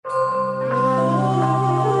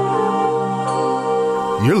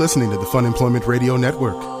You're listening to the Fun Employment Radio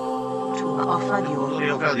Network. The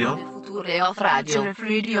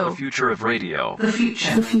future of radio. The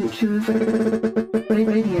future of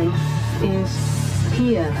radio is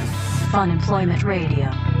here.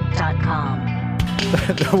 funemploymentradio.com.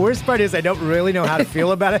 The worst part is I don't really know how to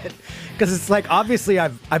feel about it because it's like obviously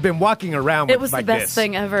I've been walking around with It was like the best this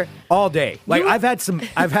thing ever. all day. Like I've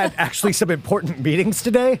had actually some important meetings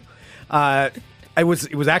today. It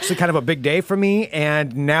was actually kind of a big day for me,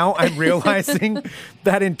 and now I'm realizing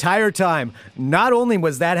that entire time, not only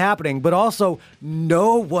was that happening, but also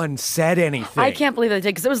no one said anything. I can't believe they did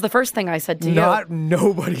because it was the first thing I said to you.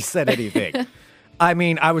 Nobody said anything. I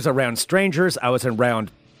mean, I was around strangers. I was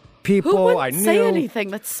around people Who I wouldn't knew. say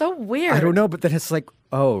anything? That's so weird. I don't know, but then it's like,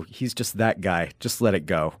 oh, he's just that guy. Just let it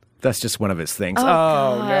go. That's just one of his things. Oh, no.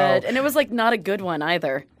 God. And it was like not a good one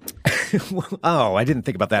either. Oh, I didn't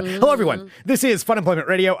think about that. Hello, everyone. This is Fun Employment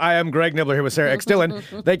Radio. I am Greg Nibbler here with Sarah X. Dillon.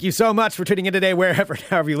 Thank you so much for tuning in today, wherever,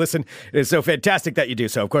 however you listen. It is so fantastic that you do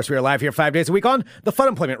so. Of course, we are live here 5 days a week on the Fun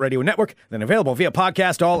Employment Radio Network, then available via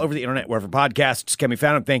podcast all over the internet, wherever podcasts can be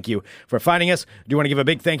found. And thank you for finding us. Do you want to give a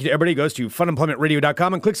big thank you to everybody who goes to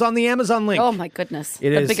funemploymentradio.com and clicks on the Amazon link. Oh, my goodness. It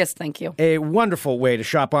the is biggest thank you. A wonderful way to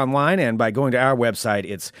shop online, and by going to our website,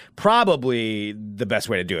 it's probably the best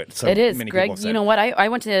way to do it. So It is, many Greg. people have said. You know what? I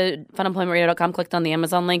went to funemploymentradio.com, clicked on the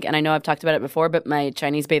Amazon link, and I know I've talked about it before, but my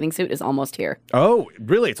Chinese bathing suit is almost here. Oh,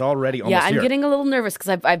 really? It's already almost Yeah, I'm here. getting a little nervous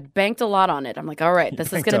because I've banked a lot on it. I'm like, all right, this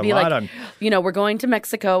is banked going to a be lot like, on- we're going to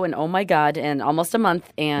Mexico, and oh my God, in almost a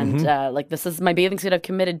month, and like this is my bathing suit I've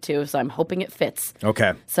committed to, so I'm hoping it fits.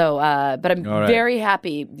 Okay. So, but I'm All right. very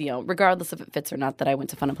happy, regardless if it fits or not, that I went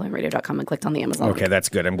to funemploymentradio.com and clicked on the Amazon Okay, link. that's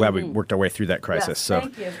good. I'm glad we worked our way through that crisis. Yes, so,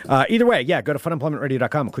 thank you. Either way, yeah, go to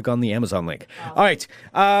funemploymentradio.com and click on the Amazon link. All right.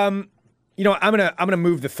 I'm gonna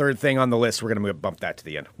move the third thing on the list. We're gonna bump that to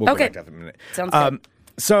the end. We'll Okay. go back to that in a minute. Sounds good.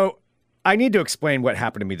 So I need to explain what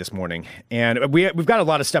happened to me this morning, and we've got a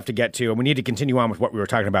lot of stuff to get to, and we need to continue on with what we were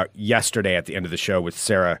talking about yesterday at the end of the show with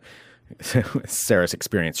Sarah, Sarah's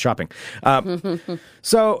experience shopping.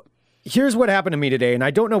 So here's what happened to me today, and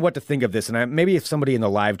I don't know what to think of this, and maybe if somebody in the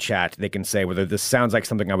live chat, they can say whether this sounds like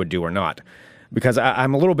something I would do or not, because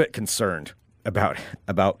I'm a little bit concerned about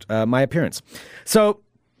my appearance. So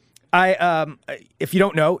if you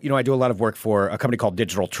don't know, I do a lot of work for a company called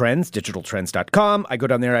Digital Trends, digitaltrends.com. I go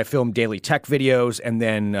down there, I film daily tech videos, and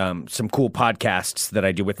then some cool podcasts that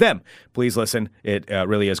I do with them. Please listen. It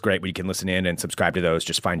really is great when you can listen in and subscribe to those.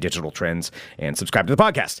 Just find Digital Trends and subscribe to the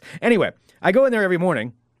podcast. Anyway, I go in there every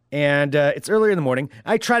morning, and it's earlier in the morning.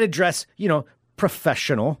 I try to dress,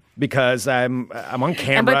 professional because I'm on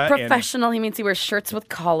camera. And by professional, he means he wears shirts with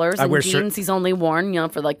collars and jeans he's only worn,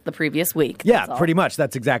 for like the previous week. Yeah, pretty much.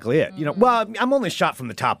 That's exactly it. Well, I'm only shot from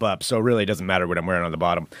the top up, so it really doesn't matter what I'm wearing on the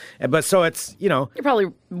bottom. But so it's, You're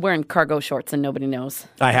probably wearing cargo shorts and nobody knows.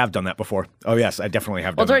 I have done that before. Oh, yes, I definitely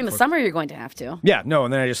have done Well, during that the before. summer, you're going to have to. Yeah, no,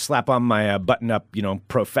 and then I just slap on my button-up,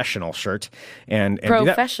 professional shirt. and do that.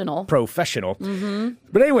 Professional. Professional. Mm-hmm.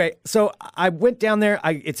 But anyway, so I went down there.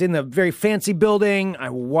 It's in the very fancy building. I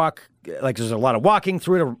walk, like there's a lot of walking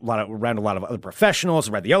through it, around a lot of other professionals,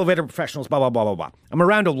 around the elevator professionals, blah, blah, blah, blah, blah. I'm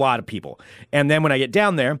around a lot of people. And then when I get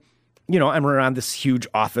down there, I'm around this huge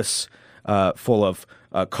office full of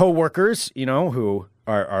coworkers, who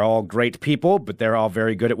are all great people, but they're all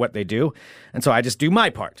very good at what they do. And so I just do my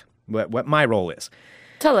part, what my role is.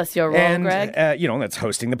 Tell us your role, Greg. That's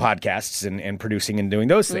hosting the podcasts and producing and doing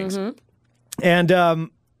those things. Mm-hmm.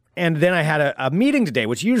 And then I had a meeting today,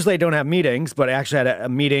 which usually I don't have meetings, but I actually had a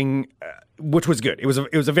meeting, which was good. It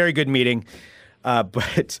was a very good meeting,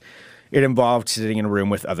 but it involved sitting in a room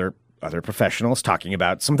with other professionals talking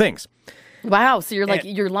about some things. Wow, so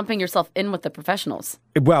you're lumping yourself in with the professionals.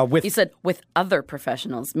 Well, You said with other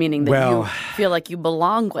professionals, meaning that you feel like you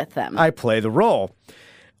belong with them. I play the role.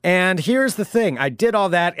 And here's the thing. I did all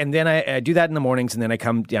that, and then I do that in the mornings, and then I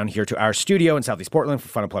come down here to our studio in Southeast Portland for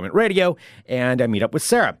Fun Employment Radio, and I meet up with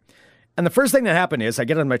Sarah. And the first thing that happened is I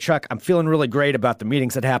get on my truck. I'm feeling really great about the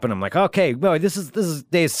meetings that happened. I'm like, okay, well, this is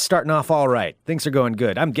day's starting off all right. Things are going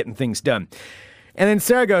good. I'm getting things done. And then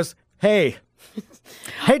Sarah goes, hey,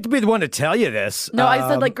 hate to be the one to tell you this. No, I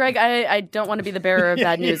said, Greg, I don't want to be the bearer of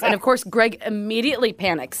bad news. And, of course, Greg immediately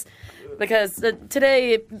panics. Because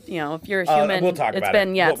today, if you're a human, we'll talk it's about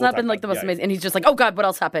been, it. it's not been like the most amazing. And he's just like, oh, God, what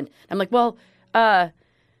else happened? I'm like, well,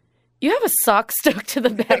 you have a sock stuck to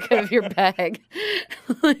the back of your bag.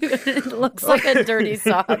 It looks like a dirty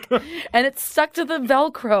sock. And it's stuck to the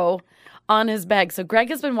Velcro on his bag. So Greg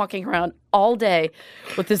has been walking around all day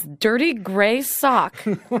with this dirty gray sock.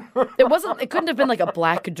 It couldn't have been like a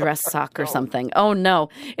black dress sock or something. Oh no.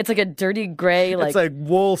 It's like a dirty gray, It's like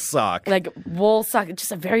wool sock. Like wool sock. It's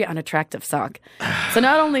just a very unattractive sock. So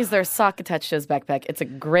not only is there a sock attached to his backpack, it's a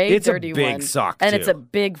gray, dirty one. It's a big sock, and too. it's a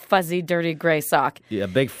big, fuzzy, dirty gray sock. Yeah,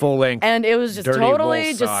 big full length. And it was just dirty totally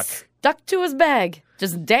wool sock. just stuck to his bag,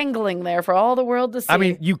 just dangling there for all the world to see. I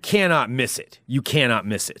mean, you cannot miss it. You cannot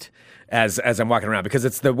miss it as I'm walking around because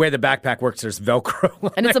it's the way the backpack works. There's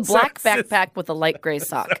Velcro. And it's a black backpack with a light gray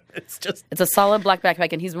sock. It's a solid black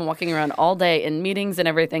backpack, and he's been walking around all day in meetings and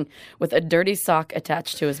everything with a dirty sock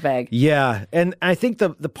attached to his bag. Yeah, and I think the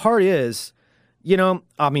part is,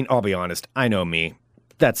 I mean, I'll be honest. I know me.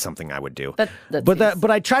 That's something I would do.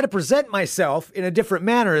 But I try to present myself in a different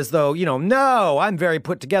manner as though, no, I'm very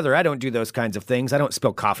put together. I don't do those kinds of things. I don't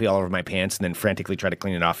spill coffee all over my pants and then frantically try to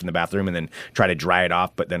clean it off in the bathroom and then try to dry it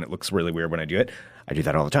off, but then it looks really weird when I do it. I do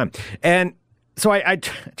that all the time. And so I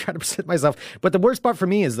try to present myself. But the worst part for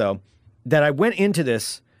me is, though, that I went into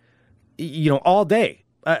this, all day.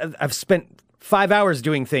 I've spent 5 hours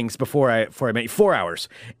doing things before I met you, 4 hours.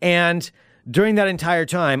 And during that entire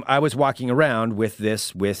time, I was walking around with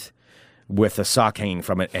a sock hanging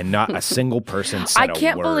from it, and not a single person said a word. I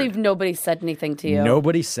can't believe nobody said anything to you.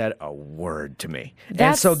 Nobody said a word to me.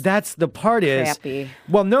 And so that's the part crappy. Is...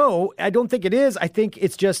 Well, no, I don't think it is. I think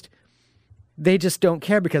it's just... They just don't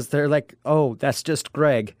care because they're like, oh, that's just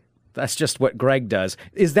Greg. That's just what Greg does.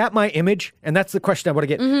 Is that my image? And that's the question I want to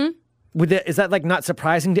get... Mm-hmm. Is that like not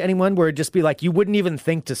surprising to anyone? Where it'd just be like, you wouldn't even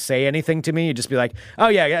think to say anything to me. You'd just be like, oh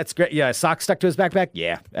yeah, it's great. Yeah, sock stuck to his backpack.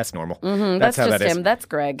 Yeah, that's normal. Mm-hmm, that's how just him. That's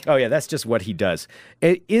Greg. Oh yeah, that's just what he does.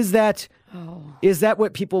 Is that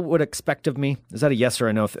what people would expect of me? Is that a yes or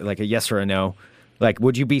a no? Like a yes or a no? Like,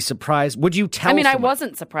 would you be surprised? Would you tell? I mean, someone? I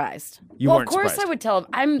wasn't surprised. You weren't of course surprised. I would tell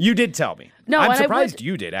him. You did tell me. No, I'm and surprised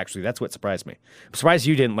you did. Actually, that's what surprised me. I'm surprised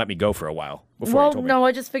you didn't let me go for a while before you told me. No,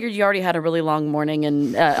 I just figured you already had a really long morning,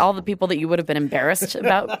 and all the people that you would have been embarrassed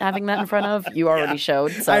about having that in front of, you already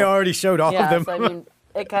showed. So. I already showed all of them. So, I mean,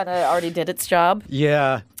 it kind of already did its job.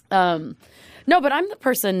 Yeah. No, but I'm the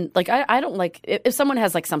person, like, I don't like, if someone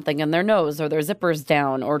has, like, something in their nose or their zipper's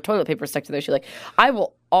down or toilet paper stuck to their shoe, like, I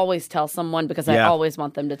will always tell someone because I always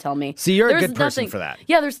want them to tell me. See, you're a good person for that.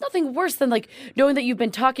 Yeah, there's nothing worse than, like, knowing that you've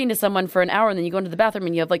been talking to someone for an hour and then you go into the bathroom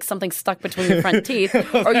and you have, like, something stuck between your front teeth.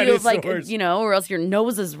 Or you have, like, or else your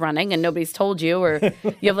nose is running and nobody's told you. Or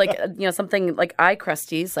you have, like, something like eye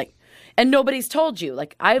crusties, like, and nobody's told you.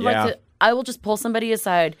 Like, I will just pull somebody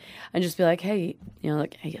aside and just be like, hey, hey,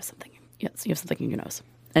 you have something. Yes, you have something in your nose.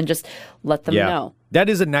 And just let them know. That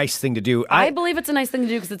is a nice thing to do. I believe it's a nice thing to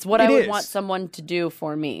do because it's what I would want someone to do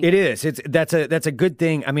for me. It is. That's a good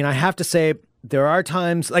thing. I mean, I have to say, there are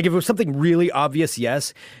times, like if it was something really obvious,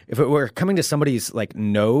 yes. If it were coming to somebody's like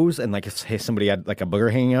nose and like if somebody had like a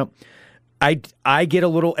booger hanging out, I get a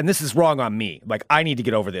little, and this is wrong on me. Like I need to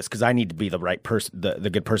get over this because I need to be the right person,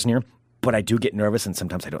 the good person here. But I do get nervous and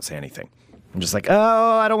sometimes I don't say anything. I'm just like,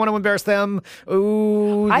 oh, I don't want to embarrass them.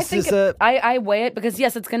 Ooh, I weigh it because,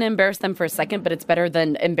 yes, it's going to embarrass them for a second, but it's better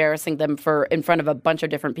than embarrassing them in front of a bunch of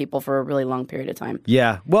different people for a really long period of time.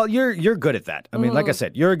 Yeah. Well, you're good at that. I mean, like I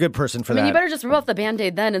said, you're a good person for that. You better just rip off the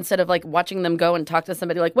Band-Aid then instead of, like, watching them go and talk to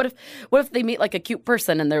somebody. Like, what if they meet, like, a cute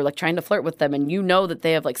person and they're, like, trying to flirt with them and you know that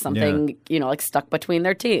they have, like, something, like, stuck between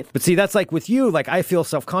their teeth. But see, that's like with you. Like, I feel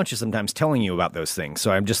self-conscious sometimes telling you about those things.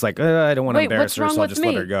 So I'm just like, I don't want to embarrass her, so I'll just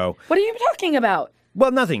let her go. What are you talking about? Well,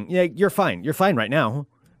 nothing. Yeah, you're fine. You're fine right now.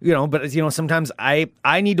 But sometimes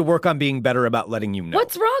I need to work on being better about letting you know.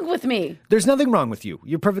 What's wrong with me? There's nothing wrong with you.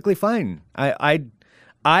 You're perfectly fine.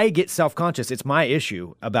 I get self-conscious. It's my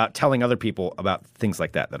issue about telling other people about things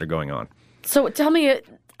like that are going on. So tell me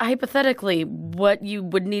hypothetically what you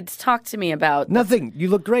would need to talk to me about. Nothing. You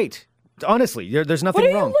look great. Honestly, there's nothing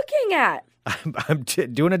wrong. What are you looking at? I'm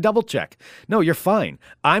doing a double check. No, you're fine.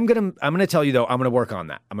 I'm gonna tell you though. I'm gonna work on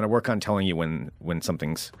that. I'm gonna work on telling you when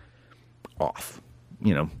something's off.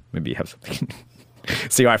 Maybe you have something.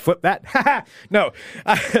 See how I flip that? No,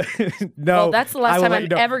 no. Well, that's the last time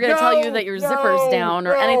I'm ever gonna tell you that your zipper's down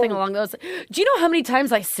or anything along those. Do you know how many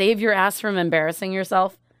times I save your ass from embarrassing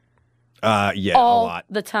yourself? Yeah, all a lot.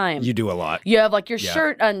 The time. You do a lot. You have like your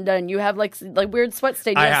shirt undone. You have like weird sweat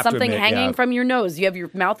stain. You have something hanging from your nose. You have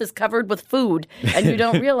your mouth is covered with food and you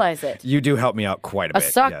don't realize it. You do help me out quite a bit.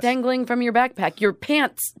 A sock dangling from your backpack. Your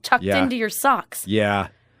pants tucked into your socks. Yeah.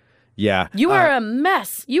 Yeah. You are a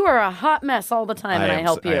mess. You are a hot mess all the time, and I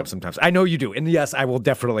help you. I am sometimes. I know you do. And yes, I will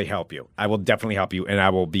definitely help you. I will definitely help you, and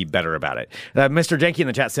I will be better about it. Mr. Janky in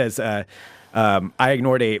the chat says, I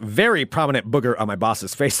ignored a very prominent booger on my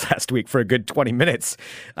boss's face last week for a good 20 minutes.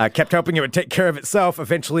 Kept hoping it would take care of itself.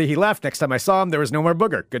 Eventually, he left. Next time I saw him, there was no more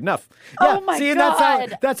booger. Good enough. Oh, my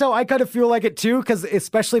God. That's how I kind of feel like it, too, because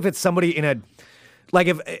especially if it's somebody in a... Like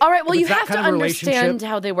if all right, well, if you it's that have to kind of understand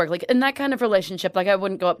how they work. Like in that kind of relationship, like I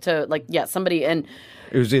wouldn't go up to like somebody in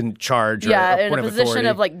who's in charge, in a a point position authority.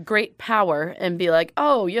 of like great power, and be like,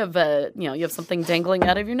 oh, you have something dangling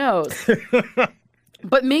out of your nose.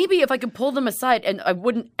 But maybe if I could pull them aside, and I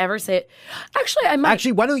wouldn't ever say it. Actually, I might.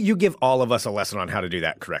 Actually, why don't you give all of us a lesson on how to do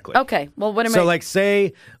that correctly? Okay. Well, what am I? So, like,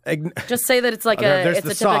 say, just say that it's like there's it's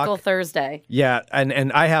the a typical sock. Thursday. Yeah,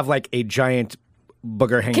 and I have like a giant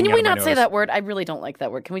booger hanging. Can out we of my not say nose. that word? I really don't like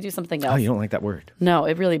that word. Can we do something else? Oh, you don't like that word? No,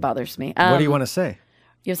 it really bothers me. What do you want to say?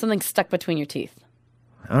 You have something stuck between your teeth.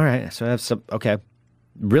 All right, so I have some. Okay,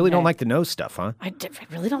 really don't like the nose stuff, huh? I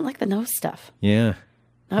really don't like the nose stuff. Yeah.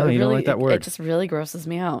 No, Oh, it you really, don't like that word? It just really grosses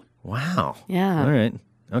me out. Wow. Yeah. All right.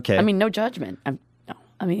 Okay. I mean, no judgment. I'm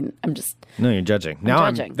just. no, you're judging.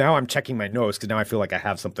 judging. Now I'm checking my nose because now I feel like I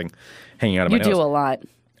have something hanging out of my You nose. do a lot.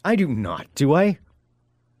 I do not. Do I?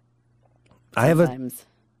 Sometimes.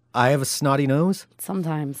 I have a snotty nose.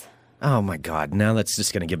 Sometimes. Oh my God! Now that's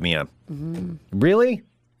just going to give me a really.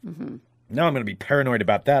 Mm-hmm. Now I'm going to be paranoid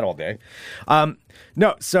about that all day.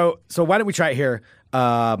 No, so why don't we try it here?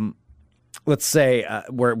 Let's say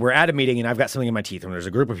we're at a meeting and I've got something in my teeth and there's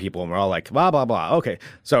a group of people and we're all like blah blah blah. Okay,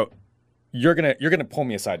 so you're gonna pull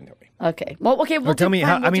me aside and tell me. Okay. Well, okay. We'll Tell me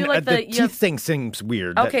how. We'll I mean, do like the teeth thing seems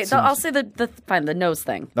weird. Okay, That I'll seems- say the nose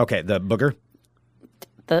thing. Okay, the booger.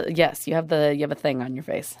 Yes, you have a thing on your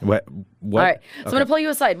face. What? All right, so I'm gonna pull you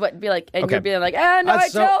aside. Be like, and Okay. you're being like, and I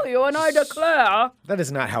So- tell you, and I declare. That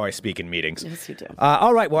is not how I speak in meetings. Yes, you do.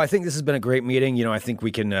 All right. Well, I think this has been a great meeting. You know, I think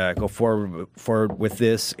we can go forward with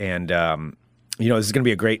this, and you know, this is going to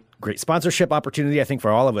be a great sponsorship opportunity. I think for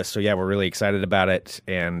all of us. So yeah, we're really excited about it,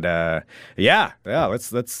 and yeah.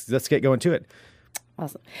 Let's get going to it.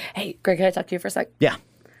 Awesome. Hey, Greg, can I talk to you for a sec? Yeah.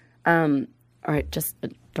 All right, just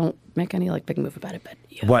don't make any like big move about it. But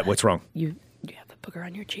What's wrong? You have the booger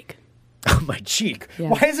on your cheek. On my cheek. Yeah.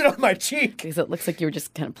 Why is it on my cheek? Because it looks like you were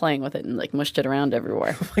just kind of playing with it and like mushed it around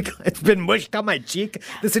everywhere. Oh my God, it's been mushed on my cheek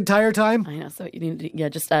this entire time. I know. So you need to,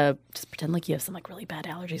 just pretend like you have some like really bad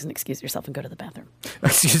allergies and excuse yourself and go to the bathroom.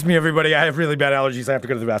 Excuse me, everybody. I have really bad allergies. I have to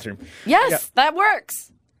go to the bathroom. Yes, that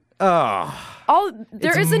works. Oh,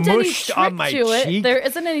 There It's isn't any mushed trick on my to it. cheek? There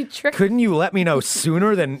isn't any trick. couldn't you let me know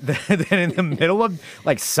sooner than in the middle of,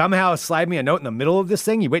 like, somehow slide me a note in the middle of this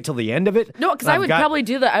thing? You wait till the end of it? No, because I would probably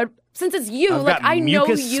do that. Since it's you, I've like got I know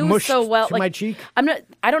mucus you smushed so well. to Like my cheek. I'm not.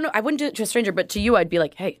 I don't know. I wouldn't do it to a stranger, but to you, I'd be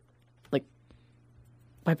like, hey, like,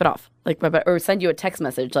 wipe it off, like, wipe it, or send you a text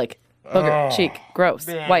message, like, booger, cheek, gross,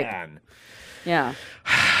 wipe. Yeah.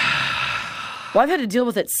 Well, I've had to deal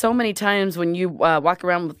with it so many times when you walk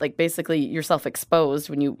around with like basically yourself exposed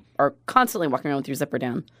when you are constantly walking around with your zipper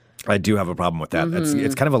down. I do have a problem with that. Mm-hmm.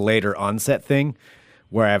 It's kind of a later onset thing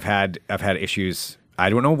where I've had issues. I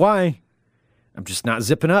don't know why. I'm just not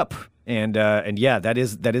zipping up, and yeah, that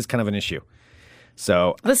is kind of an issue.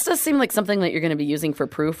 So This does seem like something that you're going to be using for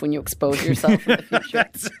proof when you expose yourself in the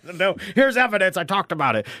future. no, here's evidence. I talked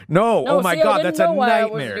about it. No, No, oh my see, I God, didn't that's a know why I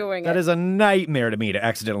was nightmare. doing That it. is a nightmare to me to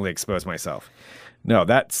accidentally expose myself. No,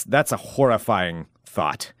 that's a horrifying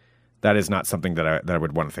thought. That is not something that I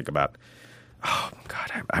would want to think about. Oh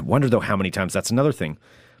God, I wonder though how many times. That's another thing.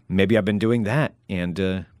 Maybe I've been doing that,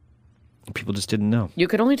 and people just didn't know. You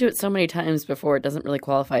could only do it so many times before it doesn't really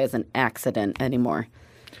qualify as an accident anymore.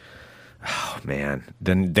 Oh man,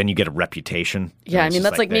 then you get a reputation. Yeah, And I it's mean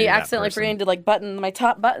just that's like me that accidentally person. forgetting to like button my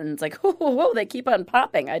top buttons. Like, whoa, they keep on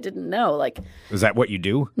popping. I didn't know. Like, Is that what you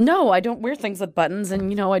do? no, I don't wear things with buttons,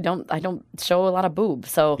 and I don't show a lot of boob.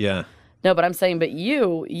 So Yeah. no, but I'm saying, but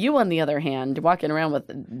you on the other hand, walking around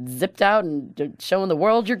with zipped out and showing the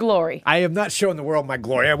world your glory. I am not showing the world my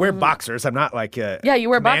glory. I wear boxers. I'm not like Yeah, you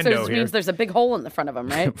wear commando boxers, which here. means there's a big hole in the front of them,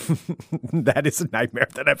 right? That is a nightmare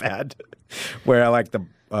that I've had, where I like the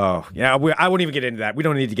I won't even get into that. We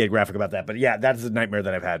don't need to get graphic about that, but yeah, that is a nightmare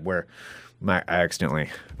that I've had where I accidentally.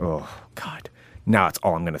 Oh God, now it's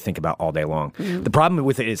all I'm going to think about all day long. Mm-hmm. The problem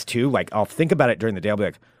with it is too, like I'll think about it during the day. I'll be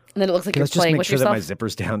like, And then it looks like you're let's just playing make with sure yourself. that my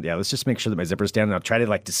zipper's down. Yeah, let's just make sure that my zipper's down, and I'll try to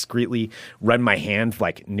like discreetly run my hand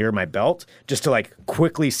like near my belt just to like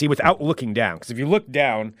quickly see without looking down. Because if you look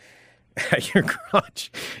down at your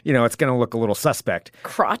crotch, it's going to look a little suspect.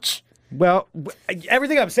 Crotch. Well,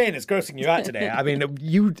 everything I'm saying is grossing you out today. I mean,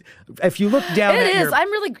 if you look down It at is. your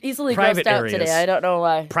I'm really easily private grossed out areas. today. I don't know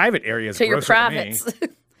why. private areas, To your grosser to me. privates.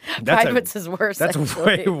 That's Privates is worse. That's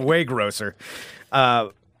actually. way grosser.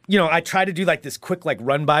 I try to do like this quick like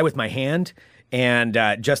run by with my hand, and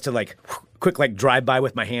just to like quick like drive by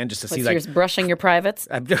with my hand just to see So like. you're just brushing your privates?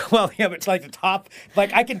 Well, yeah, but it's like the top.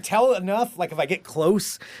 Like I can tell enough. Like if I get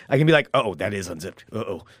close, I can be like, oh, that is unzipped.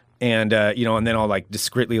 Uh-oh. And, and then I'll like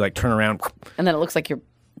discreetly like turn around. And then it looks like you're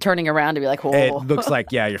turning around to be like, oh. It looks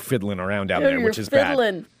like, yeah, you're fiddling around down there, which is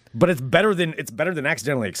bad. But it's better than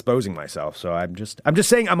accidentally exposing myself. So I'm just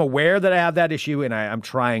saying I'm aware that I have that issue and I'm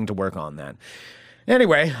trying to work on that.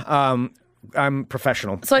 Anyway, I'm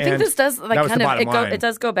professional. So I think this does like kind of it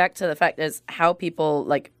does go back to the fact is how people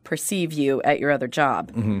like perceive you at your other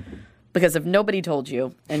job. Mm-hmm. Because if nobody told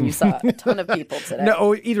you and you saw a ton of people today.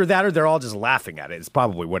 No, either that or they're all just laughing at it. It's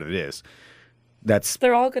probably what it is.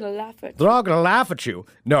 They're all going to laugh at you. They're all going to laugh at you.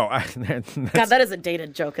 No. God, that is a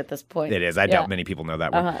dated joke at this point. It is. I doubt many people know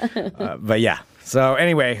that one. But yeah. So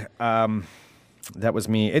anyway, that was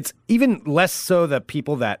me. It's even less so the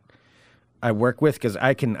people that I work with because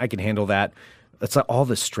I can handle that. It's all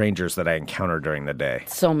the strangers that I encounter during the day.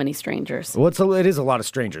 So many strangers. Well, it is a lot of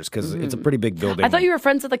strangers because it's a pretty big building. I thought you were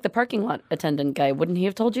friends with like the parking lot attendant guy. Wouldn't he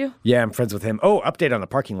have told you? Yeah, I'm friends with him. Oh, update on the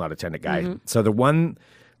parking lot attendant guy. Mm-hmm. So the one,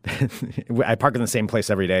 I park in the same place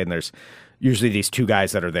every day, and there's usually these two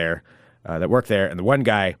guys that are there, that work there, and the one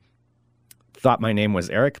guy thought my name was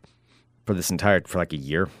Eric for like a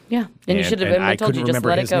year. Yeah, and you should have been. I told you just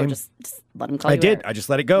let it go. Just let him call you. I did. Eric. I just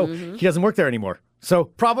let it go. Mm-hmm. He doesn't work there anymore. So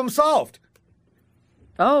problem solved.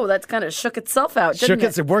 Oh, that's kind of shook itself out, didn't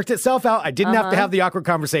it? It worked itself out. I didn't have to have the awkward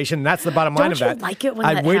conversation. That's the bottom line of that. Don't you like it when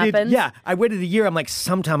that happens? Yeah, I waited a year. I'm like,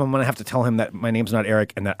 sometime I'm going to have to tell him that my name's not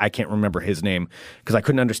Eric and that I can't remember his name because I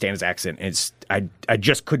couldn't understand his accent. I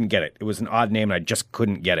just couldn't get it. It was an odd name and I just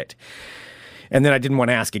couldn't get it. And then I didn't want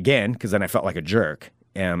to ask again because then I felt like a jerk.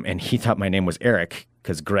 And he thought my name was Eric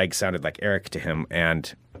because Greg sounded like Eric to him.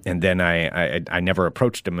 And then I never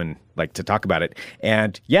approached him and like to talk about it.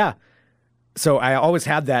 And yeah. So I always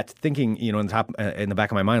had that thinking, in the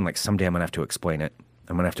back of my mind, like someday I'm gonna have to explain it.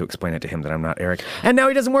 I'm gonna have to explain it to him that I'm not Eric. And now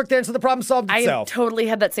he doesn't work there, and so the problem solved itself. I totally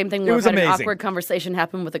had that same thing where I've had an awkward conversation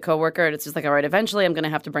happen with a coworker, and it's just like, all right, eventually I'm gonna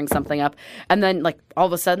have to bring something up, and then like all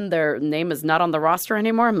of a sudden their name is not on the roster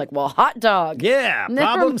anymore. I'm like, well, hot dog. Yeah,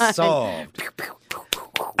 problem solved.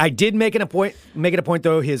 I did make it a point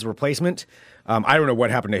though. His replacement, I don't know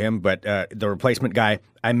what happened to him, but the replacement guy,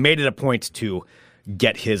 I made it a point to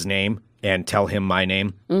get his name and tell him my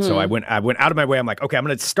name. Mm-hmm. So I went out of my way. I'm like, okay, I'm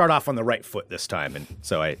going to start off on the right foot this time. And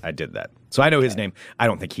so I did that. So I know his name. I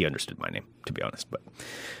don't think he understood my name, to be honest.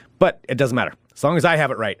 But it doesn't matter. As long as I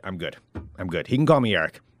have it right, I'm good. He can call me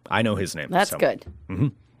Eric. I know his name. That's good. Mm-hmm.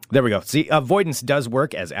 There we go. See, avoidance does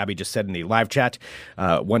work, as Abby just said in the live chat.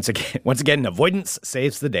 Once again, avoidance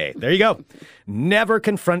saves the day. There you go. Never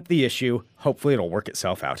confront the issue. Hopefully it'll work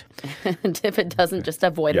itself out. And if it doesn't, just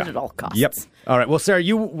avoid it at all costs. Yep. All right. Well, Sarah,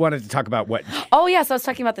 you wanted to talk about what? Oh, yes. I was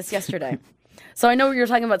talking about this yesterday. So I know what you're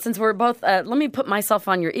talking about since we're both, let me put myself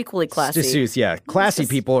on your equally classy. Classy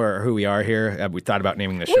people are who we are here. We thought about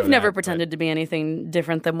naming the show. We've never pretended to be anything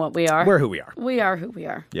different than what we are. We're who we are. We are who we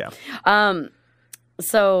are. Yeah.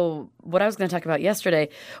 So what I was going to talk about yesterday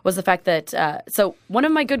was the fact that, so one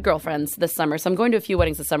of my good girlfriends this summer, so I'm going to a few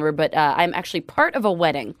weddings this summer, but I'm actually part of a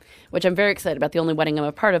wedding, which I'm very excited about, the only wedding I'm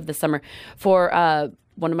a part of this summer, for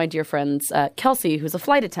one of my dear friends, Kelsey, who's a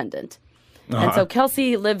flight attendant. Uh-huh. And so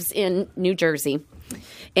Kelsey lives in New Jersey,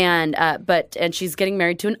 and she's getting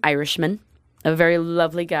married to an Irishman, a very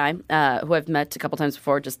lovely guy who I've met a couple times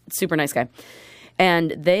before, just super nice guy.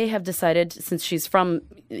 And they have decided, since she's from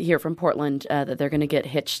Portland, that they're going to get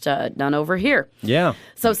hitched down over here. Yeah.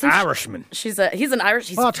 So since Irishman. He's an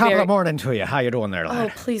Irish. Top of the morning to you. How you doing there,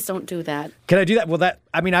 lad? Oh, please don't do that. Can I do that? Well,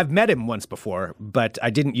 I've met him once before, but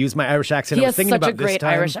I didn't use my Irish accent. He has such a great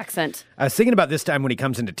Irish accent. I was thinking about this time when he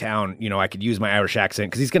comes into town, I could use my Irish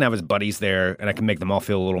accent because he's going to have his buddies there, and I can make them all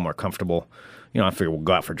feel a little more comfortable. I figure we'll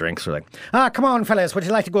go out for drinks. We're like, come on, fellas, would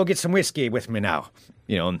you like to go get some whiskey with me now?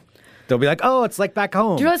 And they'll be like, oh, it's like back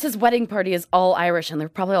home. Do you realize his wedding party is all Irish, and they're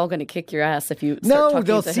probably all going to kick your ass if you start talking to him.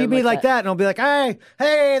 No, they'll see me like that, and I'll be like, hey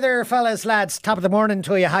there, fellas, lads, top of the morning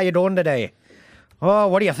to you. How you doing today? Oh,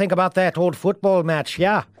 what do you think about that old football match?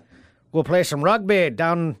 Yeah, we'll play some rugby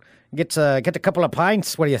down, get a couple of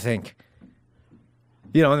pints. What do you think?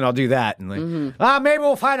 And then I'll do that, and maybe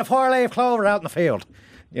we'll find a 4-leaf clover out in the field.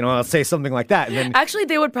 I'll say something like that. And then, actually,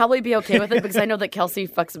 they would probably be okay with it because I know that Kelsey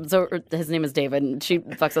fucks. So his name is David, and she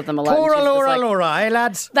fucks with them a lot. Laura, eh,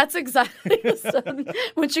 lads? That's exactly. So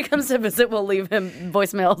when she comes to visit, we'll leave him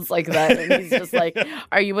voicemails like that, and he's just like,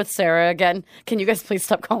 "Are you with Sarah again? Can you guys please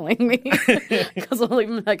stop calling me?" Because we'll leave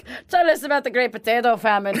him like, "Tell us about the Great Potato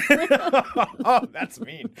Famine." Oh, that's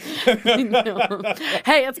mean.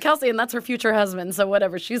 Hey, it's Kelsey, and that's her future husband. So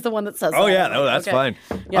whatever, she's the one that says. Oh that. yeah, no, that's fine.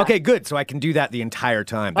 Yeah. Okay, good. So I can do that the entire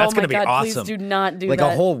time. time. That's going to be awesome. Please do not do like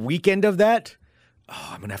that. a whole weekend of that.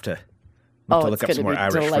 Oh, I'm going to have to look up some more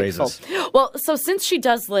Irish phrases. Well, so since she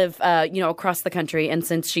does live, across the country, and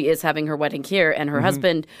since she is having her wedding here, and her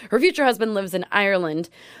husband, her future husband, lives in Ireland,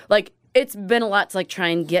 like it's been a lot to like try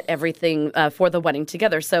and get everything for the wedding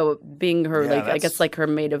together. So being her, I guess like her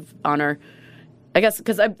maid of honor. I guess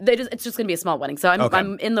because it's just going to be a small wedding. So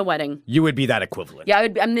I'm in the wedding. You would be that equivalent. Yeah,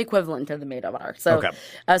 I'm the equivalent of the maid of honor. So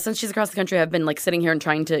since she's across the country, I've been like sitting here and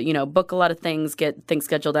trying to, book a lot of things, get things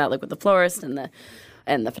scheduled out, like with the florist and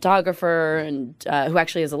the photographer, and who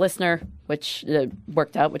actually is a listener, which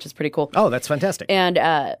worked out, which is pretty cool. Oh, that's fantastic.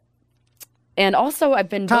 And also I've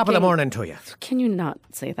been top of the morning to you. Can you not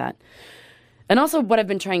say that? And also what I've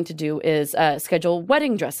been trying to do is schedule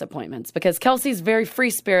wedding dress appointments, because Kelsey's very free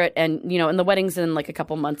spirit, and, and the wedding's in like a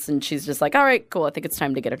couple months, and she's just like, all right, cool, I think it's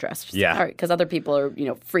time to get a dress. She's like, all right, because other people are,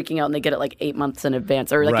 freaking out, and they get it like 8 months in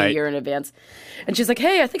advance, or like a year in advance. And she's like,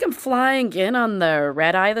 hey, I think I'm flying in on the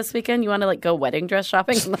red eye this weekend. You want to like go wedding dress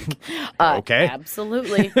shopping? I'm like, okay.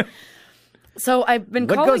 Absolutely. So I've been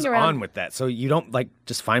calling around. What goes on with that? So you don't like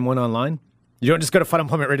just find one online? You don't just go to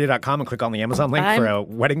funemploymentradio.com and click on the Amazon link for a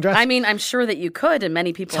wedding dress? I mean, I'm sure that you could, and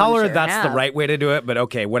many people Tell her that's the right way to do it, but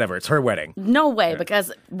okay, whatever. It's her wedding. No way,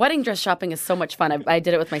 because wedding dress shopping is so much fun. I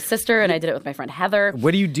did it with my sister, and I did it with my friend Heather.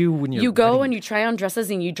 What do you do when you're You go and you try on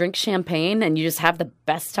dresses, and you drink champagne, and you just have the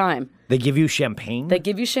best time. They give you champagne? They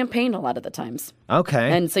give you champagne a lot of the times.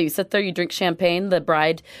 Okay. And so you sit there, you drink champagne, the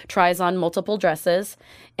bride tries on multiple dresses,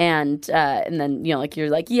 and then, you're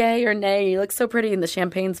like, yay or nay, you look so pretty, and the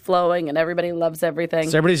champagne's flowing, and everybody loves everything.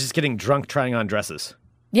 So everybody's just getting drunk trying on dresses.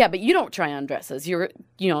 Yeah, but you don't try on dresses. You're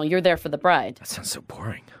there for the bride. That sounds so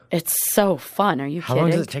boring. It's so fun. Are you kidding? How long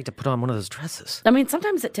does it take to put on one of those dresses? I mean,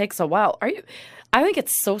 sometimes it takes a while. I think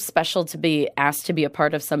it's so special to be asked to be a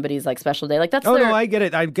part of somebody's like special day. Like that's no, I get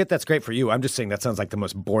it. I get that's great for you. I'm just saying that sounds like the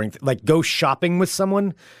most boring thing. Like go shopping with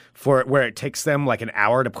someone where it takes them like an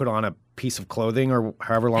hour to put on a piece of clothing or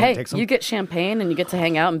however long it takes them. You get champagne and you get to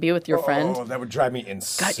hang out and be with your friend. Oh, that would drive me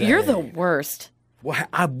insane. God, you're the worst. What?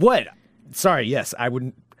 Sorry, yes, I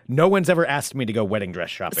wouldn't. No one's ever asked me to go wedding dress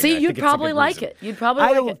shopping. See, you'd probably like it. You'd probably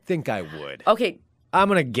like it. I don't think I would. Okay. I'm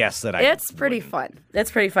going to guess that It's pretty fun.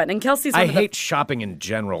 It's pretty fun. And Kelsey's I hate shopping in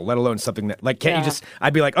general, let alone something that, like, can't you just,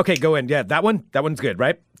 I'd be like, okay, go in. Yeah, that one's good,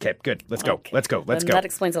 right? Okay, good. Let's go. Let's go. That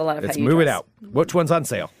explains a lot of Let's how you move dress. it out. Which one's on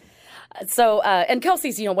sale? So, and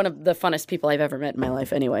Kelsey's, one of the funnest people I've ever met in my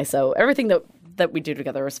life anyway. So everything that we do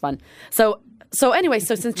together is fun. So anyway,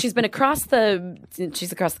 since she's across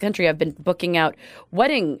the country, I've been booking out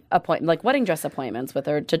wedding dress appointments with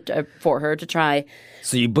her for her to try.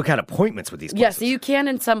 So you book out appointments with these places? Yes, so you can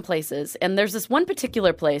in some places. And there's this one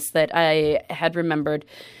particular place that I had remembered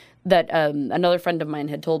that another friend of mine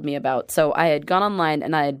had told me about. So I had gone online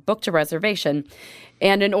and I had booked a reservation.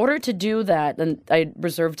 And in order to do that, and I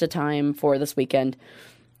reserved a time for this weekend.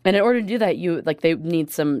 And in order to do that, they need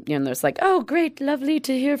some, there's like, oh, great, lovely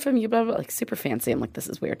to hear from you, blah, blah, like super fancy. I'm like, this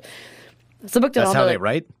is weird. So I booked it all. That's how they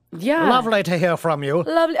write? Yeah. Lovely to hear from you.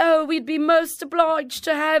 Lovely. Oh, we'd be most obliged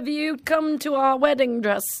to have you come to our wedding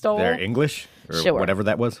dress store. They're English? Or sure. Whatever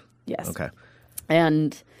that was? Yes. Okay.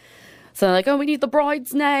 And so they're like, oh, we need the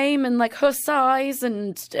bride's name and like her size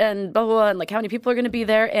and blah, blah, blah, and like how many people are going to be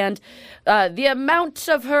there and the amount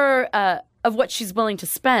of her, of what she's willing to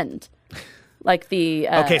spend. Like the...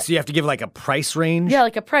 okay, so you have to give like a price range? Yeah,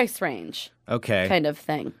 like a price range. Okay. Kind of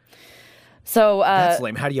thing. So... that's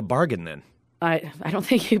lame. How do you bargain then? I don't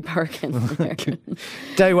think you bargain there.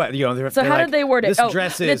 Tell you what, so how did they word it? This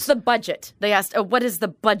dress is... It's the budget. They asked, what is the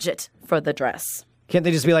budget for the dress? Can't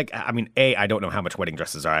they just be like, I mean, I don't know how much wedding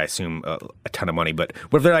dresses are. I assume a ton of money. But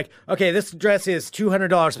what if they're like, okay, this dress is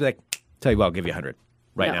 $200. Be like, tell you what, I'll give you $100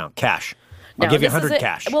 right now. Cash. I'll give you $100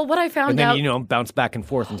 cash. Well, what I found out... And then, bounce back and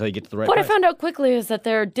forth until you get to the right What price. I found out quickly is that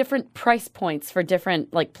there are different price points for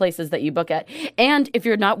different places that you book at. And if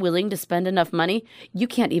you're not willing to spend enough money, you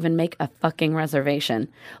can't even make a fucking reservation.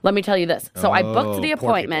 Let me tell you this. So I booked the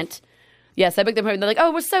appointment. Yes, I booked the appointment. They're like,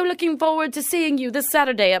 oh, we're so looking forward to seeing you this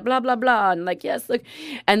Saturday at blah, blah, blah. And like, yes. Look.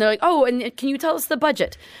 And they're like, oh, and can you tell us the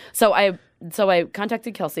budget? So I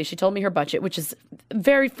contacted Kelsey. She told me her budget, which is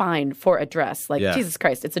very fine for a dress. Like, Jesus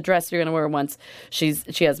Christ, it's a dress you're going to wear once. She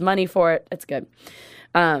has money for it. It's good.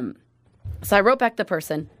 So I wrote back the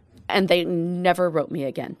person, and they never wrote me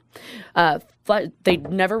again. They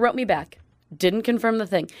never wrote me back. Didn't confirm the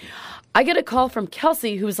thing. I get a call from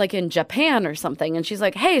Kelsey, who's like in Japan or something, and she's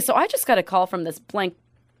like, hey, so I just got a call from this blank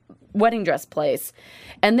wedding dress place,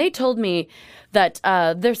 and they told me that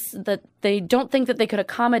that they don't think that they could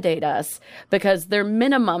accommodate us because their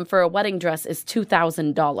minimum for a wedding dress is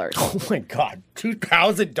 $2,000. Oh my God,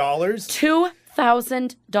 $2,000?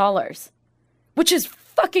 $2,000, which is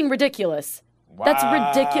fucking ridiculous. Wow. That's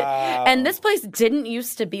ridiculous. And this place didn't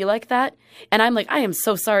used to be like that. And I'm like, I am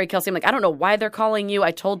so sorry, Kelsey. I'm like, I don't know why they're calling you.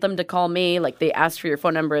 I told them to call me. Like, they asked for your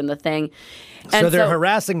phone number in the thing. And so they're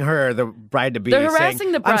harassing her, the bride-to-be. They're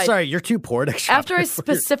harassing the bride. I'm sorry, you're too poor to shop. After I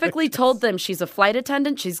specifically told them she's a flight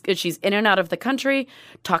attendant, she's in and out of the country,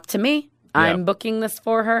 talk to me. I'm booking this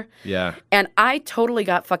for her. Yeah. And I totally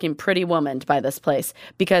got fucking pretty womaned by this place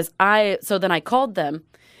because so then I called them.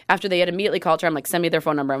 After they had immediately called her, I'm like, send me their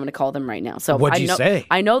phone number. I'm going to call them right now. So what'd you say?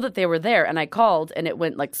 I know that they were there, and I called, and it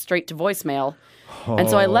went like straight to voicemail. Oh. And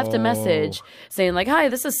so I left a message saying like, hi,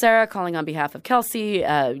 this is Sarah calling on behalf of Kelsey.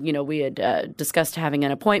 We had discussed having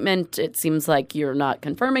an appointment. It seems like you're not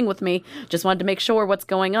confirming with me. Just wanted to make sure what's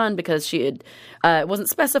going on because she had it wasn't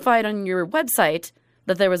specified on your website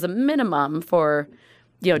that there was a minimum for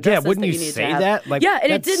dresses. Yeah, wouldn't that you need say to have. that? Like, yeah,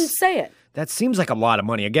 and it didn't say it. That seems like a lot of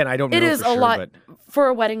money. Again, I don't know It is for a sure, lot. but For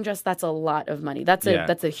a wedding dress, that's a lot of money. That's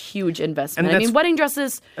a huge investment. I mean, wedding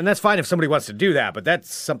dresses... And that's fine if somebody wants to do that, but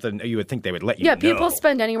that's something you would think they would let you know. Yeah, people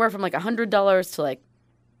spend anywhere from like $100 to like...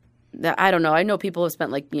 I don't know. I know people have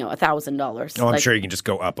spent like, $1,000. Oh, I'm sure you can just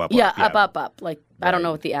go up. Yeah, up. Like, right. I don't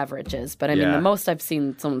know what the average is, but I mean, the most I've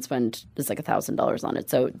seen someone spend is like $1,000 on it.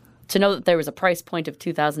 So to know that there was a price point of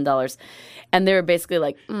 $2,000 and they were basically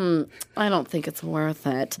like, I don't think it's worth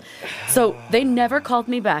it. So they never called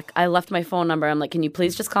me back. I left my phone number. I'm like, can you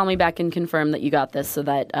please just call me back and confirm that you got this so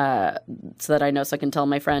that I know so I can tell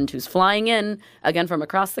my friend who's flying in again from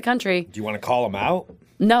across the country. Do you want to call them out?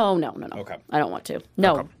 No. Okay. I don't want to.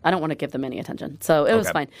 No, okay. I don't want to give them any attention. So it was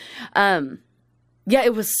fine.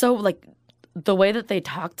 It was so like the way that they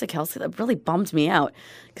talked to Kelsey, that really bummed me out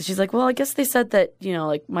because she's like, well, I guess they said that,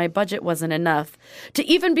 like my budget wasn't enough to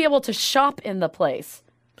even be able to shop in the place.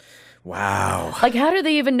 Wow. Like, how do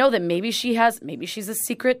they even know that maybe she's a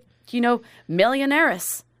secret,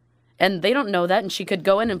 millionaires and they don't know that. And she could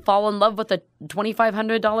go in and fall in love with a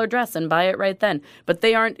 $2,500 dress and buy it right then. But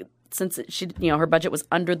they aren't, since her budget was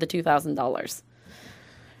under the $2,000.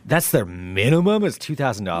 That's their minimum is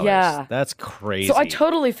 $2,000. Yeah. That's crazy. So I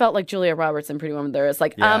totally felt like Julia Roberts in Pretty Woman there. It's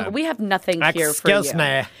like, we have nothing here for you. Excuse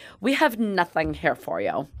me. We have nothing here for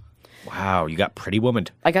you. Wow, you got Pretty Woman.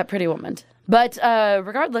 I got Pretty Woman. But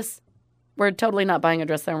regardless, we're totally not buying a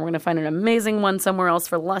dress there. And we're going to find an amazing one somewhere else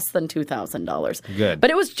for less than $2,000. Good. But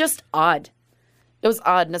it was just odd. It was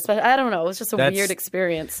odd, and especially, I don't know. It was just a weird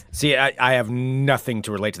experience. See, I have nothing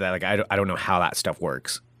to relate to that. Like, I don't know how that stuff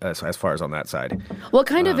works as far as on that side. Well, it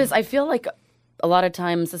kind of is. I feel like a lot of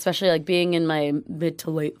times, especially like being in my mid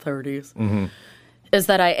to late 30s, is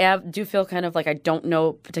that I do feel kind of like I don't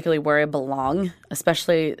know particularly where I belong,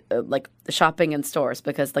 especially like shopping in stores,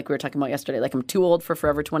 because like we were talking about yesterday, like I'm too old for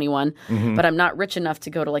Forever 21, but I'm not rich enough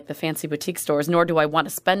to go to like the fancy boutique stores, nor do I want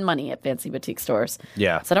to spend money at fancy boutique stores.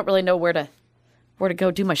 Yeah. So I don't really know where to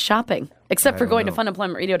go do my shopping, except for going to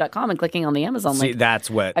funemploymentradio.com and clicking on the Amazon link. See,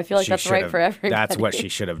 that's what I feel like that's right for everybody. That's what she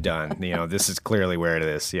should have done. This is clearly where it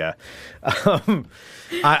is. Yeah.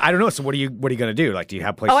 I don't know. So what are you going to do? Like, do you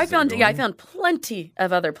have places? I found plenty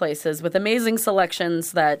of other places with amazing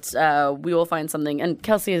selections that we will find something. And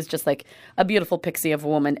Kelsey is just like a beautiful pixie of a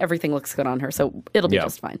woman. Everything looks good on her, so it'll be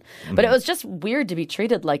just fine. But it was just weird to be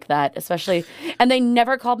treated like that, especially. And they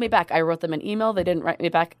never called me back. I wrote them an email. They didn't write me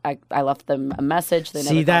back. I left them a message. They never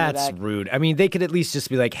called me back. That's rude. I mean, they could at least just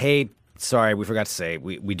be like, hey, sorry, we forgot to say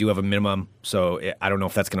we do have a minimum, so I don't know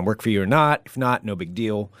if that's going to work for you or not. If not, no big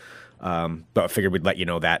deal. But I figured we'd let you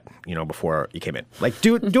know that, before you came in. Like,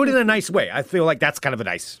 do it in a nice way. I feel like that's kind of a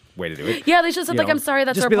nice way to do it. Yeah, they should have said, like, I'm sorry,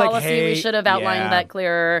 that's our policy. Like, hey, we should have outlined that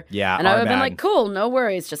clearer. Yeah, and I would have been like, cool, no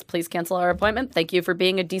worries. Just please cancel our appointment. Thank you for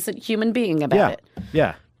being a decent human being about it.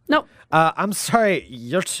 Yeah. Nope. I'm sorry,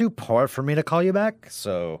 you're too poor for me to call you back.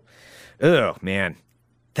 So, oh, man.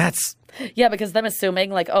 That's... Yeah, because them assuming,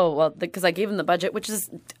 like, oh, well, because I gave them the budget, which is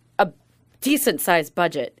a decent-sized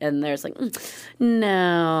budget, and there's like,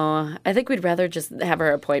 no, I think we'd rather just have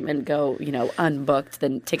our appointment go, unbooked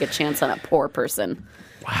than take a chance on a poor person.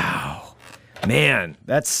 Wow. Man,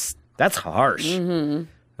 that's harsh.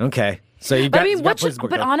 Mm-hmm. Okay. So you got,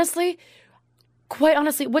 honestly, quite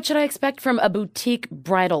honestly, what should I expect from a boutique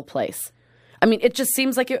bridal place? I mean, it just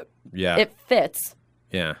seems like it fits.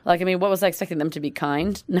 Yeah. Like, I mean, what was I expecting them to be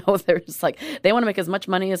kind? No, they're just like, they want to make as much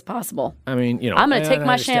money as possible. I mean, I'm going to take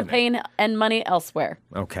my champagne and money elsewhere.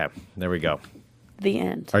 Okay. There we go. The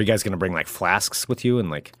end. Are you guys going to bring like flasks with you and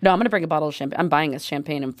like... No, I'm going to bring a bottle of champagne. I'm buying us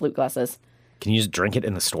champagne and flute glasses. Can you just drink it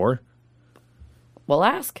in the store? We'll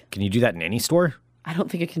ask. Can you do that in any store? I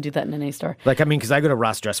don't think you can do that in any store. Like, I mean, because I go to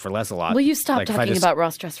Ross Dress for Less a lot. Will you stop Like, if I talking just- about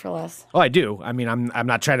Ross Dress for Less? Oh, I do. I mean, I'm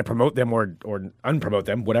not trying to promote them or unpromote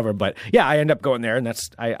them, whatever. But yeah, I end up going there, and that's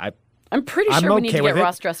I'm pretty I'm sure we need okay to with get it.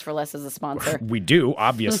 Ross Dress for Less as a sponsor. we do,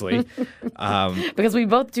 obviously. Because we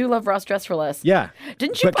both do love Ross Dress for Less. Yeah.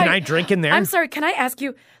 Didn't you But buy, can I drink in there? I'm sorry, can I ask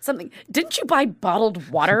you something? Didn't you buy bottled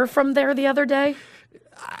water from there the other day?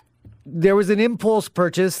 There was an impulse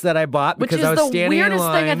purchase that I bought Which because is I was the standing in weirdest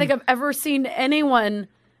line. thing I think I've ever seen anyone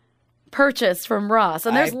purchase from Ross.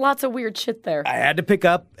 And there's lots of weird shit there. I had to pick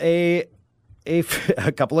up a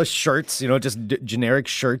couple of shirts, just generic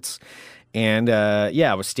shirts. And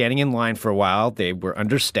I was standing in line for a while. They were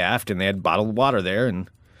understaffed, and they had bottled water there, and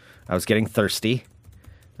I was getting thirsty,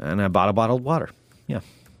 and I bought a bottled water. Yeah,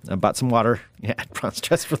 I bought some water at Ross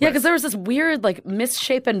Dress for Less. Yeah, because there was this weird,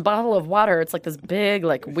 misshapen bottle of water. It's like this big,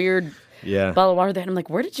 weird bottle of water there. And I'm like,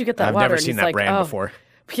 where did you get that I've water? never And seen he's that like, brand oh. before.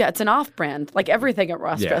 Yeah, it's an off-brand. Like everything at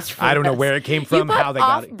Ross Dress for I don't know Less. where it came from, You bought how they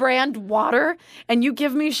got it. off-brand water, and you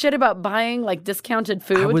give me shit about buying discounted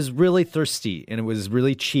food. I was really thirsty, and it was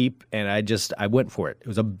really cheap, and I went for it. It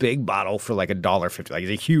was a big bottle for $1.50. Like, it's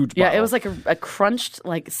a huge bottle. Yeah, it was like a crunched,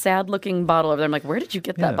 sad-looking bottle over there. I'm like, where did you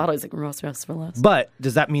get that bottle? He's like, Ross Dress for Less. But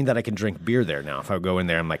does that mean that I can drink beer there now? If I go in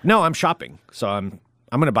there, I'm like, no, I'm shopping, so I'm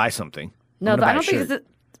going to buy something. No, I'm gonna buy I a don't think shirt. it's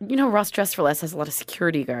Ross Dress for Less has a lot of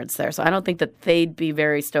security guards there, so I don't think that they'd be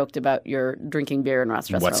very stoked about your drinking beer in Ross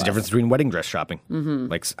Dress for Less. What's the difference between wedding dress shopping? Mm-hmm.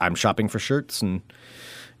 Like, I'm shopping for shirts and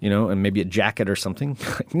and maybe a jacket or something.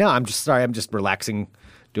 No, I'm just relaxing,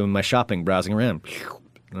 doing my shopping, browsing around.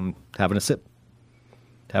 And I'm having a sip,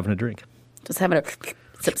 having a drink. Just having a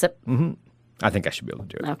sip. Mm-hmm. I think I should be able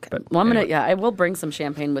to do it. Okay. But Well, anyway. I will bring some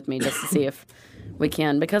champagne with me just to see if we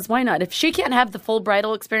can, because why not? If she can't have the full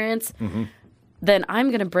bridal experience, then I'm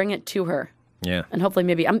going to bring it to her. Yeah. And hopefully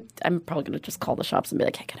maybe I'm probably going to just call the shops and be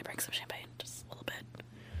like, hey, can I bring some champagne? Just a little bit.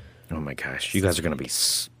 Oh my gosh, you guys are going to be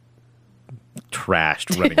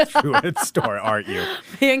trashed running through a store, aren't you?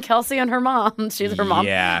 Me and Kelsey and her mom. She's her mom.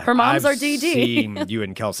 Yeah. Her mom's I've our DD. seen you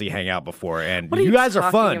and Kelsey hang out before, and What are you you guys are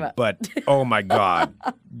talking fun, about? but oh my God.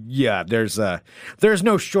 Yeah, there's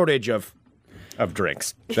no shortage of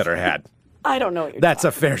drinks that are had. I don't know what you're That's a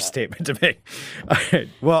talking fair about. statement to make. All right.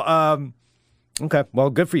 Well, okay. Well,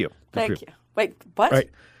 good for you. Good for Thank you. Wait, what? Right.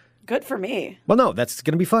 Good for me. Well, no, that's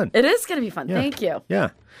going to be fun. It is going to be fun. Thank you. Yeah.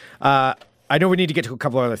 I know we need to get to a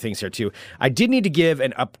couple of other things here, too. I did need to give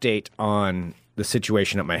an update on the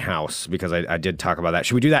situation at my house because I did talk about that.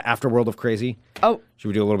 Should we do that after World of Crazy? Oh, Should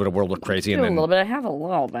we do a little bit of World of Crazy? do and a then little bit. I have a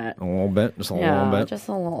little bit. A little bit? Just a Yeah, little bit? just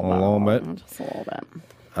a little bit. Just a little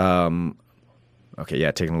bit. Okay,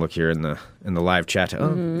 yeah, taking a look here in the live chat.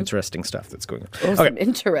 Oh, interesting stuff that's going on. Oh, some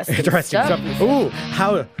interesting Interesting stuff. stuff. Ooh,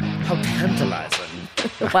 how tantalizing.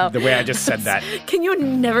 Wow. The way I just said that. Can you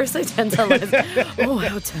never say tantalizing? Oh,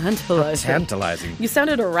 how tantalizing. Tantalizing. You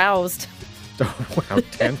sounded aroused. Oh, wow,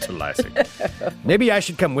 tantalizing. Maybe I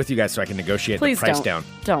should come with you guys so I can negotiate Please the price don't. down.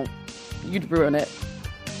 Don't. You'd ruin it.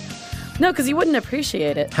 No, because you wouldn't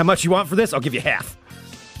appreciate it. How much you want for this? I'll give you half.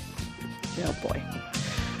 Oh, boy.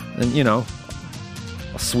 And,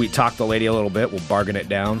 I'll sweet talk the lady a little bit. We'll bargain it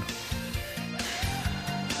down.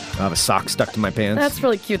 I'll have a sock stuck to my pants. That's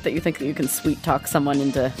really cute that you think that you can sweet talk someone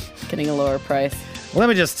into getting a lower price. Let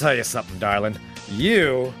me just tell you something, darling.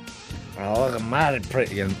 You are mighty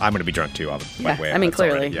pretty. And I'm going to be drunk, too, by the way. I mean, That's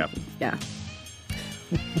clearly. already- Yeah.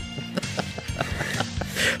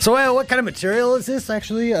 So, what kind of material is this,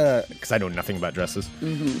 actually? Because I know nothing about dresses.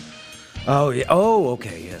 Mm-hmm. Oh, yeah. Oh,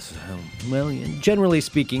 okay, yes. Well, generally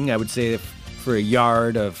speaking, I would say if for a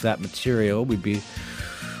yard of that material, we'd be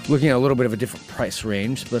looking at a little bit of a different price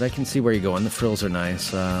range, but I can see where you're going. The frills are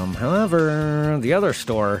nice. However, the other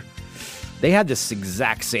store, they had this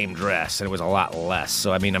exact same dress, and it was a lot less.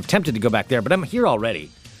 So, I mean, I'm tempted to go back there, but I'm here already.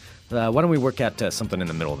 Why don't we work out something in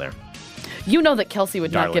the middle there? You know that Kelsey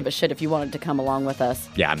would not Darling. give a shit if you wanted to come along with us.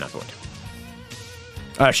 Yeah, I'm not going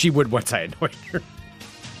to. She would once I annoyed her.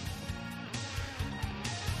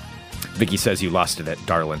 Vicky says you lost it at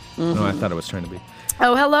Darlin. Mm-hmm. No, I thought it was trying to be.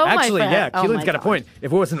 Oh, hello, Actually, my friend. yeah, Oh, Keelan's my got a God. point.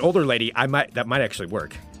 If it was an older lady, that might actually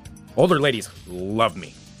work. Older ladies love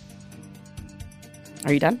me.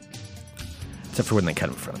 Are you done? Except for when they cut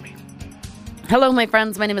in front of me. Hello, my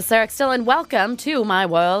friends. My name is Sarah Still, and welcome to my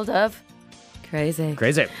world of crazy.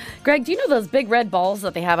 Crazy. Greg, do you know those big red balls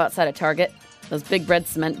that they have outside of Target? Those big red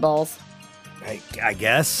cement balls? I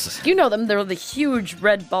guess. You know them. They're the huge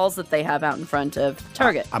red balls that they have out in front of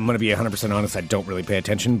Target. I'm going to be 100% honest. I don't really pay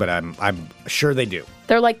attention, but I'm sure they do.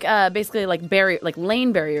 They're like basically like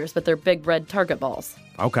lane barriers, but they're big red Target balls.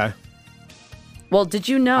 Okay. Well, did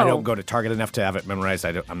you know? I don't go to Target enough to have it memorized.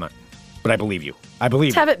 I'm not. But I believe you. I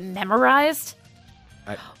believe To have it memorized?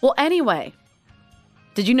 Well, anyway,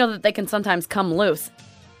 did you know that they can sometimes come loose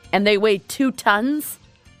and they weigh 2 tons?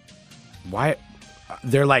 Why?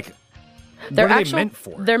 They're like, They're what are they meant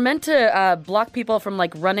for? They're meant to block people from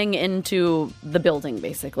like running into the building,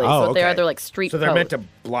 basically. Oh, so okay. they're like street. So they're posts. meant to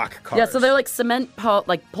block cars. Yeah, so they're like cement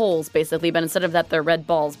poles, basically, but instead of that, they're red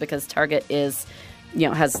balls because Target is,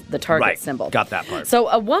 has the Target symbol. Got that part. So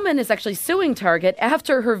a woman is actually suing Target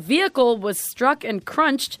after her vehicle was struck and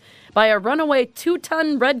crunched by a runaway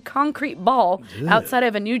 2-ton red concrete ball outside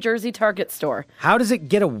of a New Jersey Target store. How does it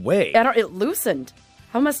get away? It loosened.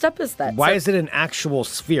 How messed up is that? Why is it an actual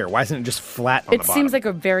sphere? Why isn't it just flat on the bottom? It seems like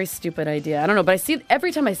a very stupid idea. I don't know, but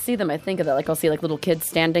every time I see them, I think of that. Like I'll see like little kids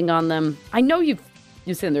standing on them. I know you've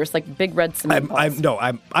seen them. There's like big red cement balls.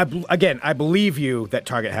 I believe you that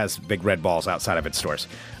Target has big red balls outside of its stores.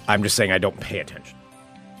 I'm just saying I don't pay attention.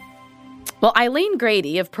 Well, Eileen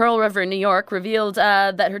Grady of Pearl River, New York, revealed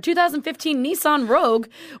that her 2015 Nissan Rogue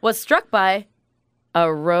was struck by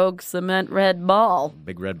a rogue cement red ball.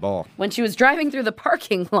 Big red ball. When she was driving through the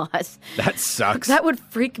parking lot. That sucks. That would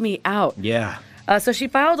freak me out. Yeah. So she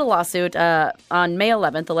filed a lawsuit on May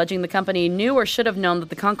 11th, alleging the company knew or should have known that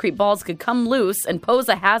the concrete balls could come loose and pose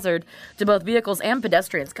a hazard to both vehicles and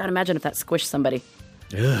pedestrians. God, imagine if that squished somebody.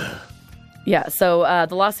 Ugh. Yeah, so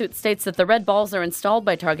the lawsuit states that the red balls are installed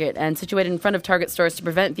by Target and situated in front of Target stores to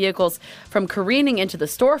prevent vehicles from careening into the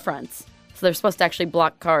storefronts. So they're supposed to actually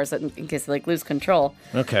block cars in case they lose control.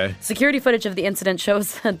 Okay. Security footage of the incident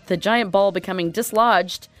shows the giant ball becoming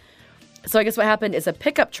dislodged. So I guess what happened is a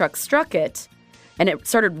pickup truck struck it, and it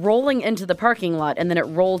started rolling into the parking lot, and then it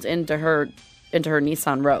rolled into her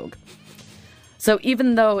Nissan Rogue. So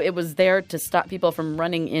even though it was there to stop people from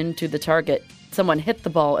running into the Target, someone hit the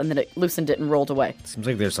ball, and then it loosened it and rolled away. Seems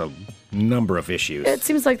like there's a number of issues. It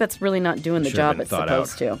seems like that's really not doing the job it's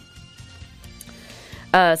supposed to.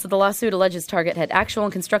 So the lawsuit alleges Target had actual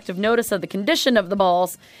and constructive notice of the condition of the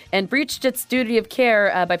balls and breached its duty of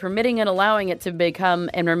care by permitting and allowing it to become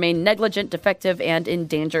and remain negligent, defective, and in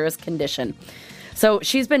dangerous condition. So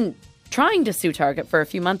she's been trying to sue Target for a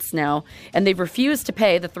few months now, and they've refused to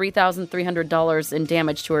pay the $3,300 in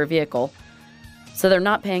damage to her vehicle. So they're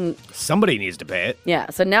not paying. Somebody needs to pay it.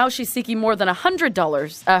 Yeah. So now she's seeking more than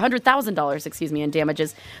 $100,000, in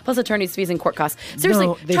damages, plus attorney's fees and court costs.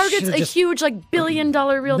 Seriously, Target's a huge,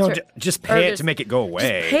 billion-dollar realtor. No, just pay it to make it go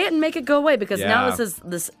away. Just pay it and make it go away because now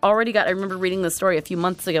this already got. I remember reading the story a few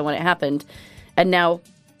months ago when it happened, and now,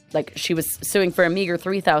 she was suing for a meager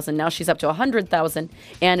 $3,000. Now she's up to $100,000,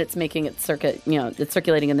 and it's making it it's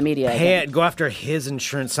circulating in the media. Pay it. Go after his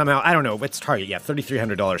insurance somehow. I don't know. It's Target. Yeah,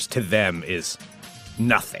 $3,300 to them is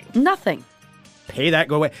nothing. Nothing. Pay that,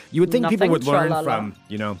 go away. You would think people would learn from,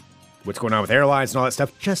 what's going on with airlines and all that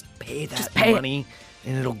stuff. Just pay that money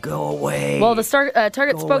and it'll go away. Well, the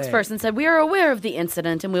Target spokesperson said, "We are aware of the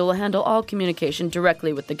incident and we will handle all communication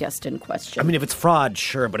directly with the guest in question." I mean, if it's fraud,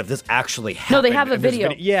 sure, but if this actually happened... No, they have a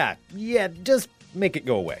video. Yeah, just make it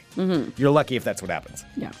go away. Mm-hmm. You're lucky if that's what happens.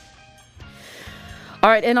 Yeah. All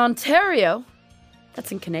right, in Ontario,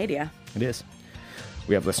 that's in Canada. It is.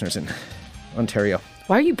 We have listeners in Ontario.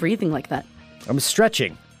 Why are you breathing like that? I'm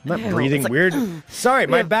stretching. I'm not breathing weird. Sorry,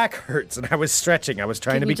 my back hurts and I was stretching. I was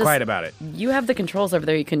trying to be quiet about it. You have the controls over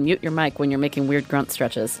there. You can mute your mic when you're making weird grunt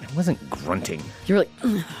stretches. I wasn't grunting. You were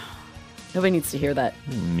like, nobody needs to hear that.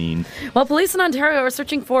 Mean. Well, police in Ontario are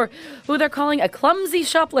searching for who they're calling a clumsy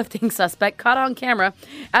shoplifting suspect caught on camera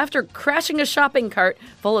after crashing a shopping cart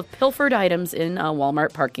full of pilfered items in a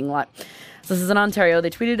Walmart parking lot. So this is in Ontario. They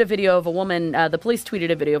tweeted a video of a woman, the police tweeted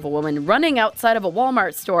a video of a woman running outside of a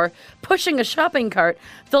Walmart store, pushing a shopping cart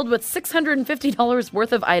filled with $650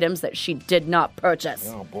 worth of items that she did not purchase.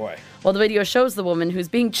 Oh, boy. Well, the video shows the woman, who's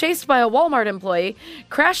being chased by a Walmart employee,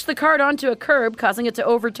 crashed the cart onto a curb, causing it to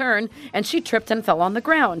overturn, and she tripped and fell on the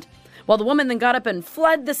ground. Well, the woman then got up and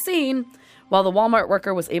fled the scene, while the Walmart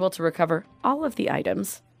worker was able to recover all of the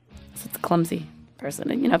items. So it's a clumsy person.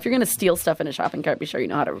 And, if you're going to steal stuff in a shopping cart, be sure you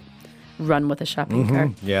know how to run with a shopping cart.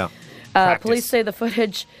 Yeah. Police say the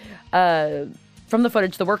footage, from the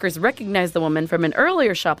footage, the workers recognized the woman from an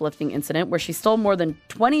earlier shoplifting incident where she stole more than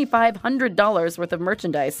 $2,500 worth of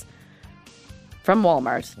merchandise from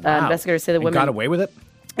Walmart. Wow. Investigators say the woman got away with it?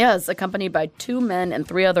 Yes, accompanied by 2 men and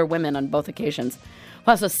 3 other women on both occasions.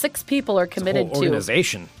 Wow, so 6 people are committed it's a whole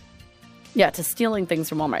organization. to stealing things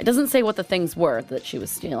from Walmart. It doesn't say what the things were that she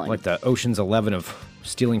was stealing. Like the Ocean's 11 of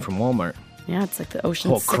stealing from Walmart. Yeah, it's like the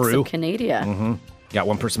Ocean's 6 of Canada. Mm-hmm. Got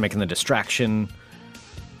one person making the distraction.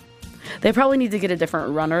 They probably need to get a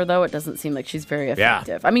different runner, though. It doesn't seem like she's very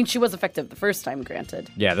effective. Yeah. I mean, she was effective the first time, granted.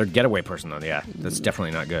 Yeah, their getaway person, though. Yeah, that's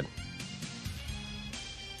definitely not good.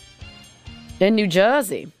 In New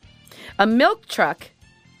Jersey, A milk truck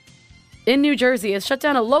in New Jersey has shut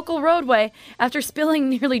down a local roadway after spilling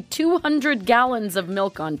nearly 200 gallons of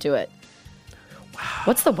milk onto it. Wow.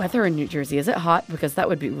 What's the weather in New Jersey? Is it hot? Because that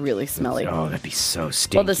would be really smelly. Oh, that'd be so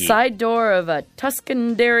stinky. Well, the side door of a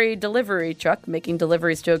Tuscan dairy delivery truck making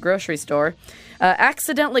deliveries to a grocery store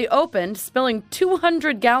accidentally opened, spilling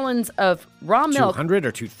 200 gallons of raw milk. 200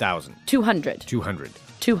 or 2,000? 200. 200.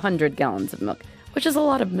 200 gallons of milk, which is a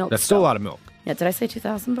lot of milk. That's still a lot of milk. Yeah, did I say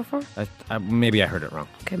 2,000 before? Maybe I heard it wrong.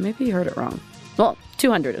 Okay, maybe you heard it wrong. Well,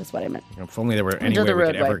 200 is what I meant. If only there were any way we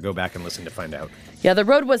could ever go back and listen to find out. Yeah, the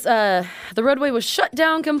roadway was shut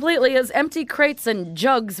down completely as empty crates and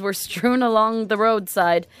jugs were strewn along the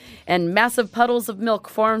roadside, and massive puddles of milk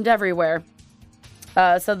formed everywhere.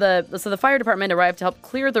 So the fire department arrived to help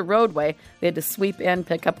clear the roadway. They had to sweep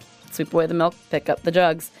away the milk, pick up the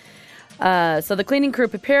jugs. So the cleaning crew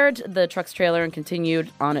prepared the truck's trailer and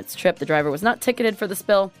continued on its trip. The driver was not ticketed for the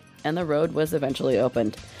spill, and the road was eventually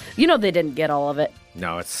opened. You know they didn't get all of it.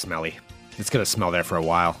 No, it's smelly. It's going to smell there for a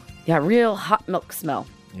while. Yeah, real hot milk smell.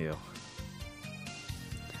 Ew.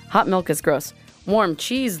 Hot milk is gross. Warm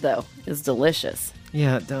cheese, though, is delicious.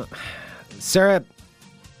 Yeah, Sarah,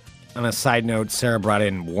 on a side note, Sarah brought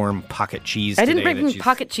in warm pocket cheese today. I didn't bring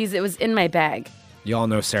pocket cheese. It was in my bag. You all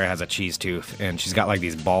know Sarah has a cheese tooth, and she's got like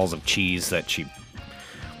these balls of cheese that she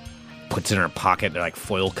puts in her pocket. They're like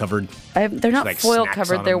foil covered. They're not like foil snacks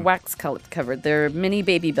covered. on They're them. wax covered. They're mini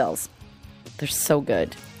Baby Bells. They're so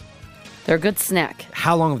good. They're a good snack.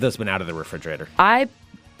 How long have those been out of the refrigerator? I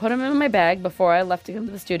put them in my bag before I left to come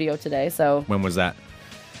to the studio today, so... When was that?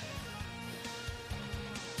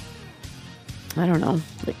 I don't know.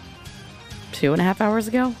 Like 2.5 hours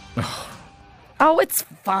ago? Oh, it's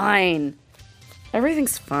fine.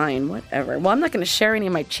 Everything's fine. Whatever. Well, I'm not going to share any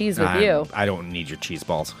of my cheese with you. I don't need your cheese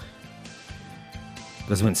balls.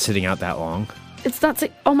 Those have been sitting out that long. It's not...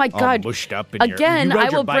 Oh, my God. All mushed up. Again, I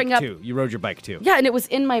will bring up... You rode your bike, too. Yeah, and it was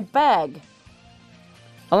in my bag.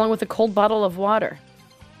 Along with a cold bottle of water.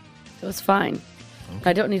 It was fine. Okay.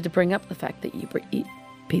 I don't need to bring up the fact that you eat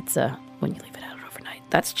pizza when you leave it out overnight.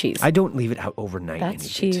 That's cheese. I don't leave it out overnight. That's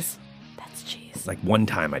cheese. That's cheese. Like one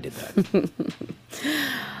time I did that.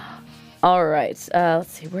 All right. Let's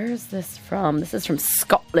see. Where is this from? This is from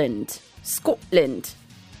Scotland. Scotland.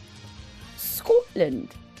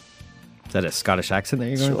 Is that a Scottish accent that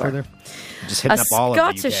you're going Sure. for there? Just hitting up all of the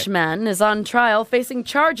UK. A Scottish man is on trial facing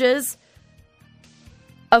charges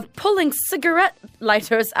of pulling cigarette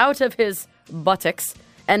lighters out of his buttocks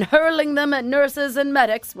and hurling them at nurses and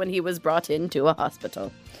medics when he was brought into a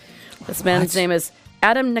hospital. This man's name is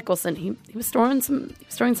Adam Nicholson. He was storing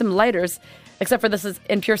some lighters, except for this is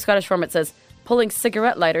in pure Scottish form. It says pulling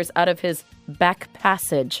cigarette lighters out of his back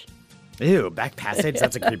passage. Ew, back passage?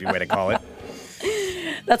 That's a creepy way to call it.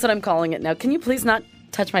 That's what I'm calling it now. Can you please not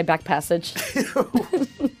touch my back passage?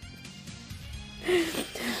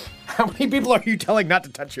 How many people are you telling not to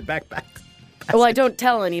touch your backpack? Well, I don't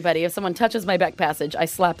tell anybody. If someone touches my back passage, I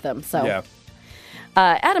slap them. So, yeah.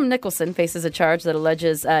 Adam Nicholson faces a charge that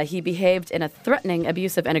alleges he behaved in a threatening,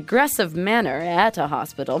 abusive, and aggressive manner at a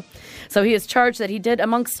hospital. So he is charged that he did,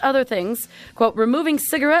 amongst other things, quote, removing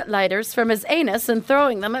cigarette lighters from his anus and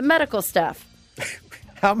throwing them at medical staff.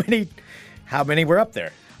 How many were up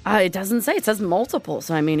there? It doesn't say. It says multiple.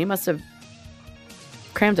 So, I mean, he must have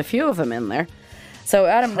crammed a few of them in there. So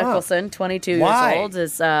Adam Nicholson, 22 years old,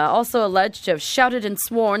 is also alleged to have shouted and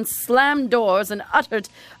sworn, slammed doors, and uttered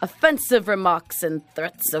offensive remarks and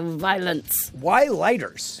threats of violence. Why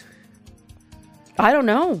lighters? I don't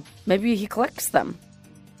know. Maybe he collects them.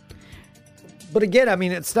 But again, I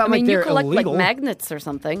mean, it's not like they're illegal. You collect like magnets or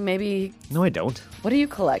something. Maybe. No, I don't. What do you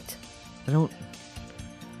collect? I don't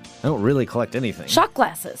really collect anything. Shot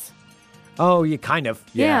glasses. Oh, you kind of.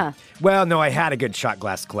 Yeah. Well, no, I had a good shot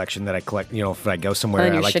glass collection that I collect, if I go somewhere. And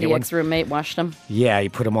then your I like shitty ex-roommate washed them? Yeah, he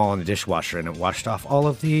put them all in the dishwasher and it washed off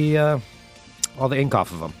all the ink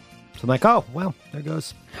off of them. So I'm like, oh, well, there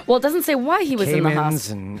goes. Well, it doesn't say why he was in the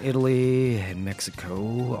hospital. And Italy and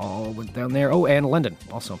Mexico all went down there. Oh, and London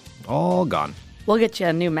also. All gone. We'll get you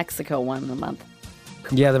a New Mexico one in a month.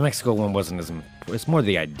 Yeah, the Mexico one wasn't as... It's more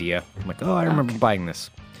the idea. I'm like, oh, I remember buying this.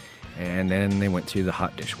 And then they went to the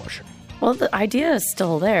hot dishwasher. Well, the idea is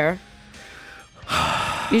still there.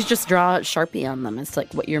 You just draw a Sharpie on them. It's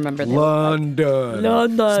like what you remember they London.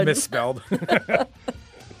 London. It's misspelled.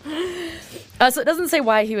 So it doesn't say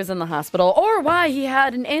why he was in the hospital or why he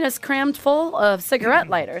had an anus crammed full of cigarette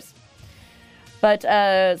lighters. But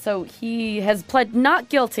so he has pled not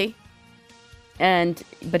guilty,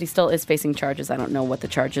 but he still is facing charges. I don't know what the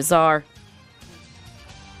charges are.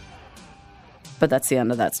 But that's the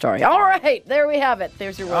end of that story. All right, there we have it.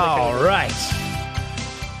 There's your world. All right.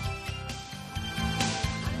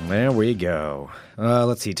 There we go.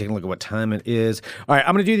 Let's see. Taking a look at what time it is. All right,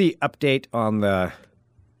 I'm going to do the update on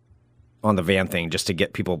the van thing just to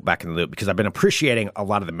get people back in the loop because I've been appreciating a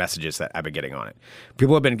lot of the messages that I've been getting on it.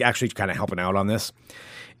 People have been actually kind of helping out on this.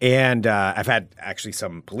 And I've had actually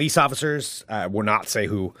some police officers, will not say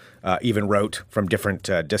who, even wrote from different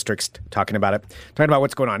districts talking about it, talking about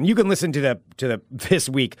what's going on. And you can listen to this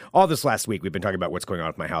week, all this last week, we've been talking about what's going on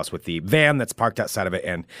with my house with the van that's parked outside of it,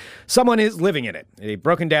 and someone is living in it. A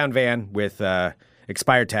broken down van with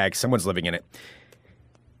expired tags. Someone's living in it.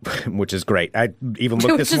 Which is great. I even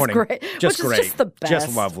looked this morning. Great. Just Which great. Is just the best.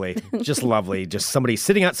 Just lovely. Just lovely. Just somebody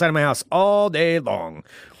sitting outside of my house all day long.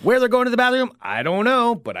 Where they're going to the bathroom, I don't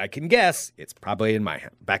know, but I can guess it's probably in my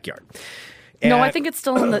backyard. No, I think it's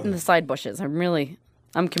still in the side bushes.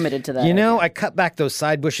 I'm committed to that. You know, I cut back those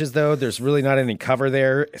side bushes, though. There's really not any cover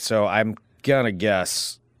there, so I'm going to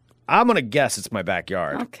guess it's my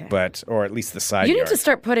backyard. Okay. Or at least the side You yard. need to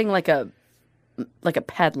start putting like a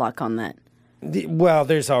padlock on that. Well,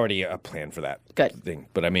 there's already a plan for that thing.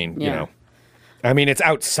 But I mean, it's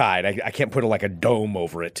outside. I can't put a dome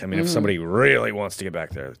over it. I mean, if somebody really wants to get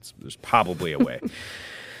back there, there's probably a way.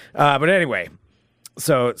 But anyway,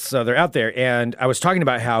 so they're out there. And I was talking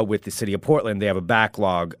about how with the city of Portland, they have a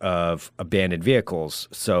backlog of abandoned vehicles.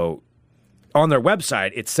 So on their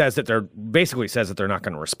website, it says that they're not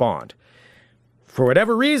going to respond. For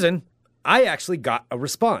whatever reason, I actually got a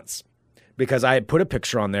response. Because I had put a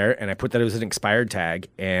picture on there and I put that it was an expired tag,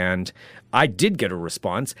 and I did get a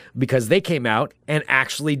response because they came out and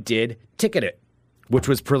actually did ticket it, which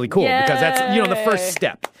was pretty cool. Yay. Because that's the first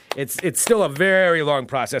step. It's still a very long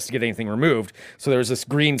process to get anything removed. So there's this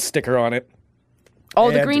green sticker on it. Oh,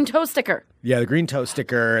 the green toe sticker. Yeah, the green toe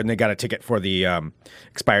sticker, and they got a ticket for the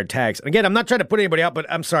expired tags. And again, I'm not trying to put anybody out, but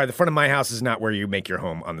I'm sorry, the front of my house is not where you make your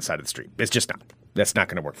home on the side of the street. It's just not. That's not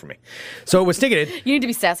going to work for me. So it was ticketed. You need to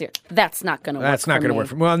be sassier. That's not going to work for me. That's not going to work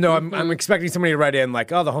for me. Well, no, I'm expecting somebody to write in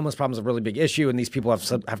like, oh, the homeless problem is a really big issue, and these people have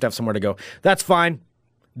to have somewhere to go. That's fine.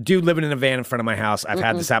 Dude living in a van in front of my house. I've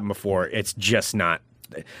had this happen before. It's just not.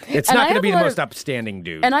 It's not going to be the most upstanding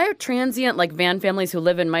dude. And I have transient van families who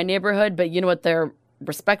live in my neighborhood, but you know what? They're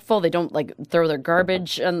respectful. They don't throw their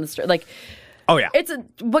garbage on the street. Oh yeah.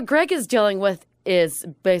 What Greg is dealing with is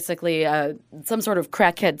basically some sort of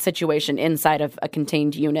crackhead situation inside of a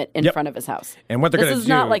contained unit in front of his house. And what they're going to do... This is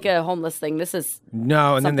not like a homeless thing. This is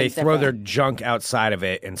No, and then they throw different. their junk outside of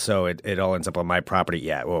it, and so it all ends up on my property.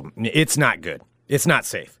 Yeah, well, it's not good. It's not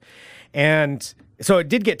safe. And so it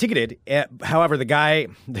did get ticketed. However, the guy,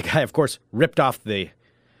 of course, ripped off the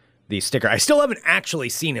sticker. I still haven't actually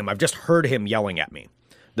seen him. I've just heard him yelling at me.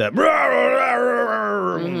 I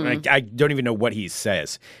don't even know what he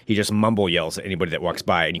says. He just mumble yells at anybody that walks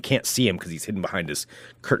by, and you can't see him because he's hidden behind his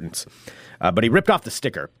curtains. But he ripped off the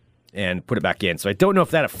sticker and put it back in. So I don't know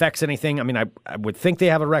if that affects anything. I mean, I would think they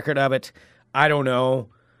have a record of it. I don't know.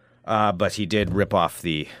 But he did rip off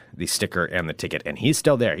the sticker and the ticket, and he's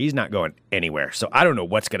still there. He's not going anywhere. So I don't know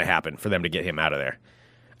what's going to happen for them to get him out of there.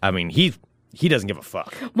 I mean, he doesn't give a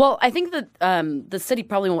fuck. Well, I think that the city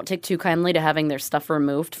probably won't take too kindly to having their stuff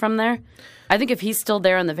removed from there. I think if he's still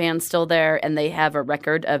there and the van's still there and they have a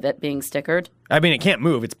record of it being stickered. I mean, it can't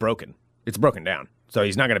move. It's broken. It's broken down. So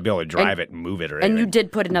he's not going to be able to drive it and move it or anything. And you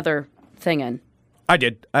did put another thing in. I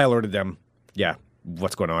did. I alerted them. Yeah,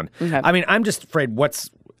 what's going on. Okay. I mean, I'm just afraid what's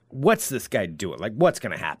this guy doing? Like, what's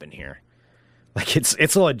going to happen here? Like,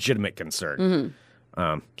 it's a legitimate concern.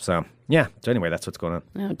 So anyway, that's what's going on.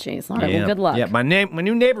 Oh, jeez. All right, well, good luck. Yeah, my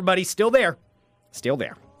new neighbor buddy's still there. Still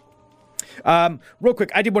there. Real quick,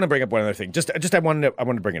 I did want to bring up one other thing. I wanted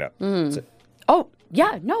to bring it up. So, Oh,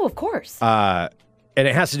 yeah. No, of course. and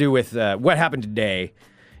it has to do with what happened today.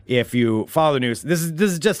 If you follow the news, this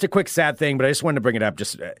is just a quick sad thing, but I just wanted to bring it up.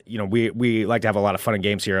 Just we like to have a lot of fun and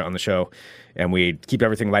games here on the show, and we keep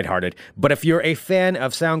everything lighthearted. But if you're a fan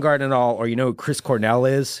of Soundgarden at all, or you know who Chris Cornell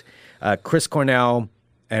is, Chris Cornell,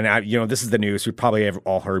 and this is the news we probably have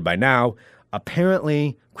all heard by now.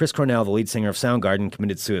 Apparently, Chris Cornell, the lead singer of Soundgarden,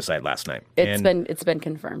 committed suicide last night. It's been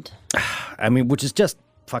confirmed. I mean, which is just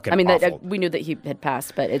fucking awful. We knew that he had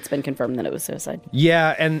passed, but it's been confirmed that it was suicide.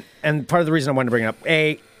 Yeah, and part of the reason I wanted to bring it up,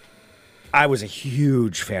 I was a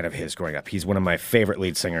huge fan of his growing up. He's one of my favorite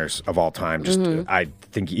lead singers of all time. I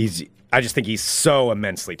just think he's so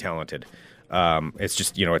immensely talented. It's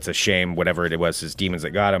just, it's a shame, whatever it was, his demons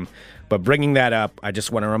that got him. But bringing that up, I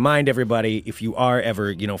just want to remind everybody, if you are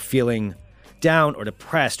ever, feeling down or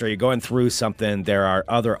depressed, or you're going through something, there are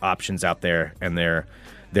other options out there, and there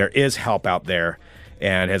is help out there.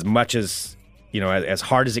 And as much as, as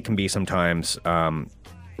hard as it can be sometimes,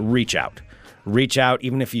 reach out. reach out.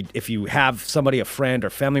 Even if you have somebody, a friend or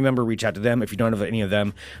family member, reach out to them. If you don't have any of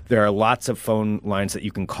them, there are lots of phone lines that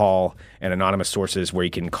you can call and anonymous sources where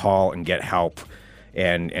you can call and get help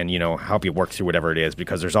and help you work through whatever it is,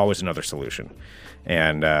 because there's always another solution.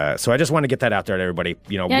 And so I just want to get that out there to everybody.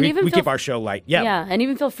 We keep our show light. Yeah, and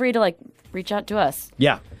even feel free to reach out to us.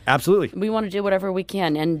 Yeah, absolutely. We want to do whatever we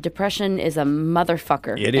can. And depression is a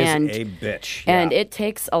motherfucker. It is a bitch. And it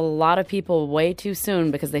takes a lot of people way too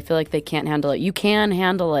soon because they feel like they can't handle it. You can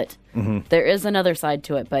handle it. Mm-hmm. There is another side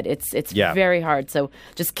to it, but it's very hard. So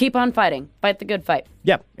just keep on fighting. Fight the good fight.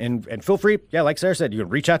 Yeah, and feel free. Yeah, like Sarah said, you can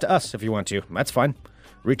reach out to us if you want to. That's fine.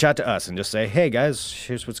 Reach out to us and just say, hey, guys,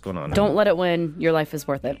 here's what's going on. Don't let it win. Your life is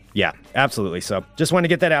worth it. Yeah, absolutely. So just want to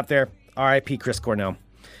get that out there. R.I.P. Chris Cornell.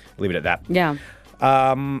 Leave it at that. Yeah.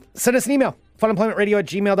 Send us an email,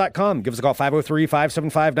 funemploymentradio@gmail.com. Give us a call,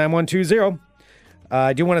 503-575-9120.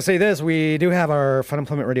 I do want to say this. We do have our Fun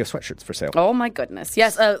Employment Radio sweatshirts for sale. Oh, my goodness.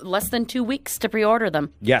 Yes, less than 2 weeks to pre-order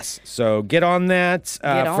them. Yes, so get on that.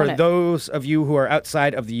 For those of you who are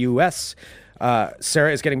outside of the U.S.,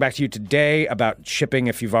 Sarah is getting back to you today about shipping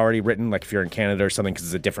if you've already written, like if you're in Canada or something, because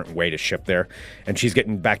it's a different way to ship there. And she's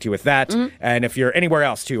getting back to you with that. Mm-hmm. And if you're anywhere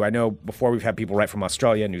else, too. I know before we've had people write from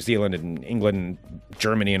Australia, New Zealand, and England,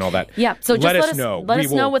 Germany, and all that. Yeah, so just let us know. Let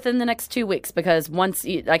us know within the next 2 weeks, because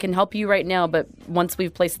I can help you right now, but once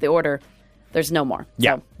we've placed the order, there's no more.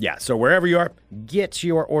 Yeah, yeah. So wherever you are, get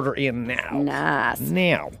your order in now. Nice.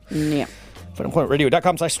 Now. Yeah.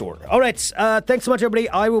 funemploymentradio.com/store. All right. Thanks so much, everybody.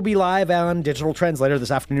 I will be live on Digital Trends later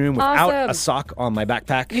this afternoon without a sock on my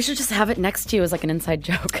backpack. You should just have it next to you as like an inside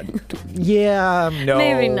joke. Yeah, no.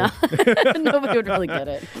 Maybe not. Nobody would really get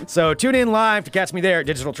it. So tune in live to catch me there at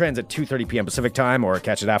Digital Trends at 2:30 p.m. Pacific time, or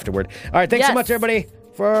catch it afterward. All right. Thanks so much, everybody,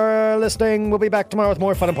 for listening. We'll be back tomorrow with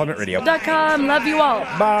more funemploymentradio.com. Love you all.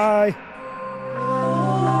 Bye.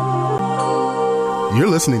 You're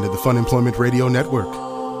listening to the Fun Employment Radio Network.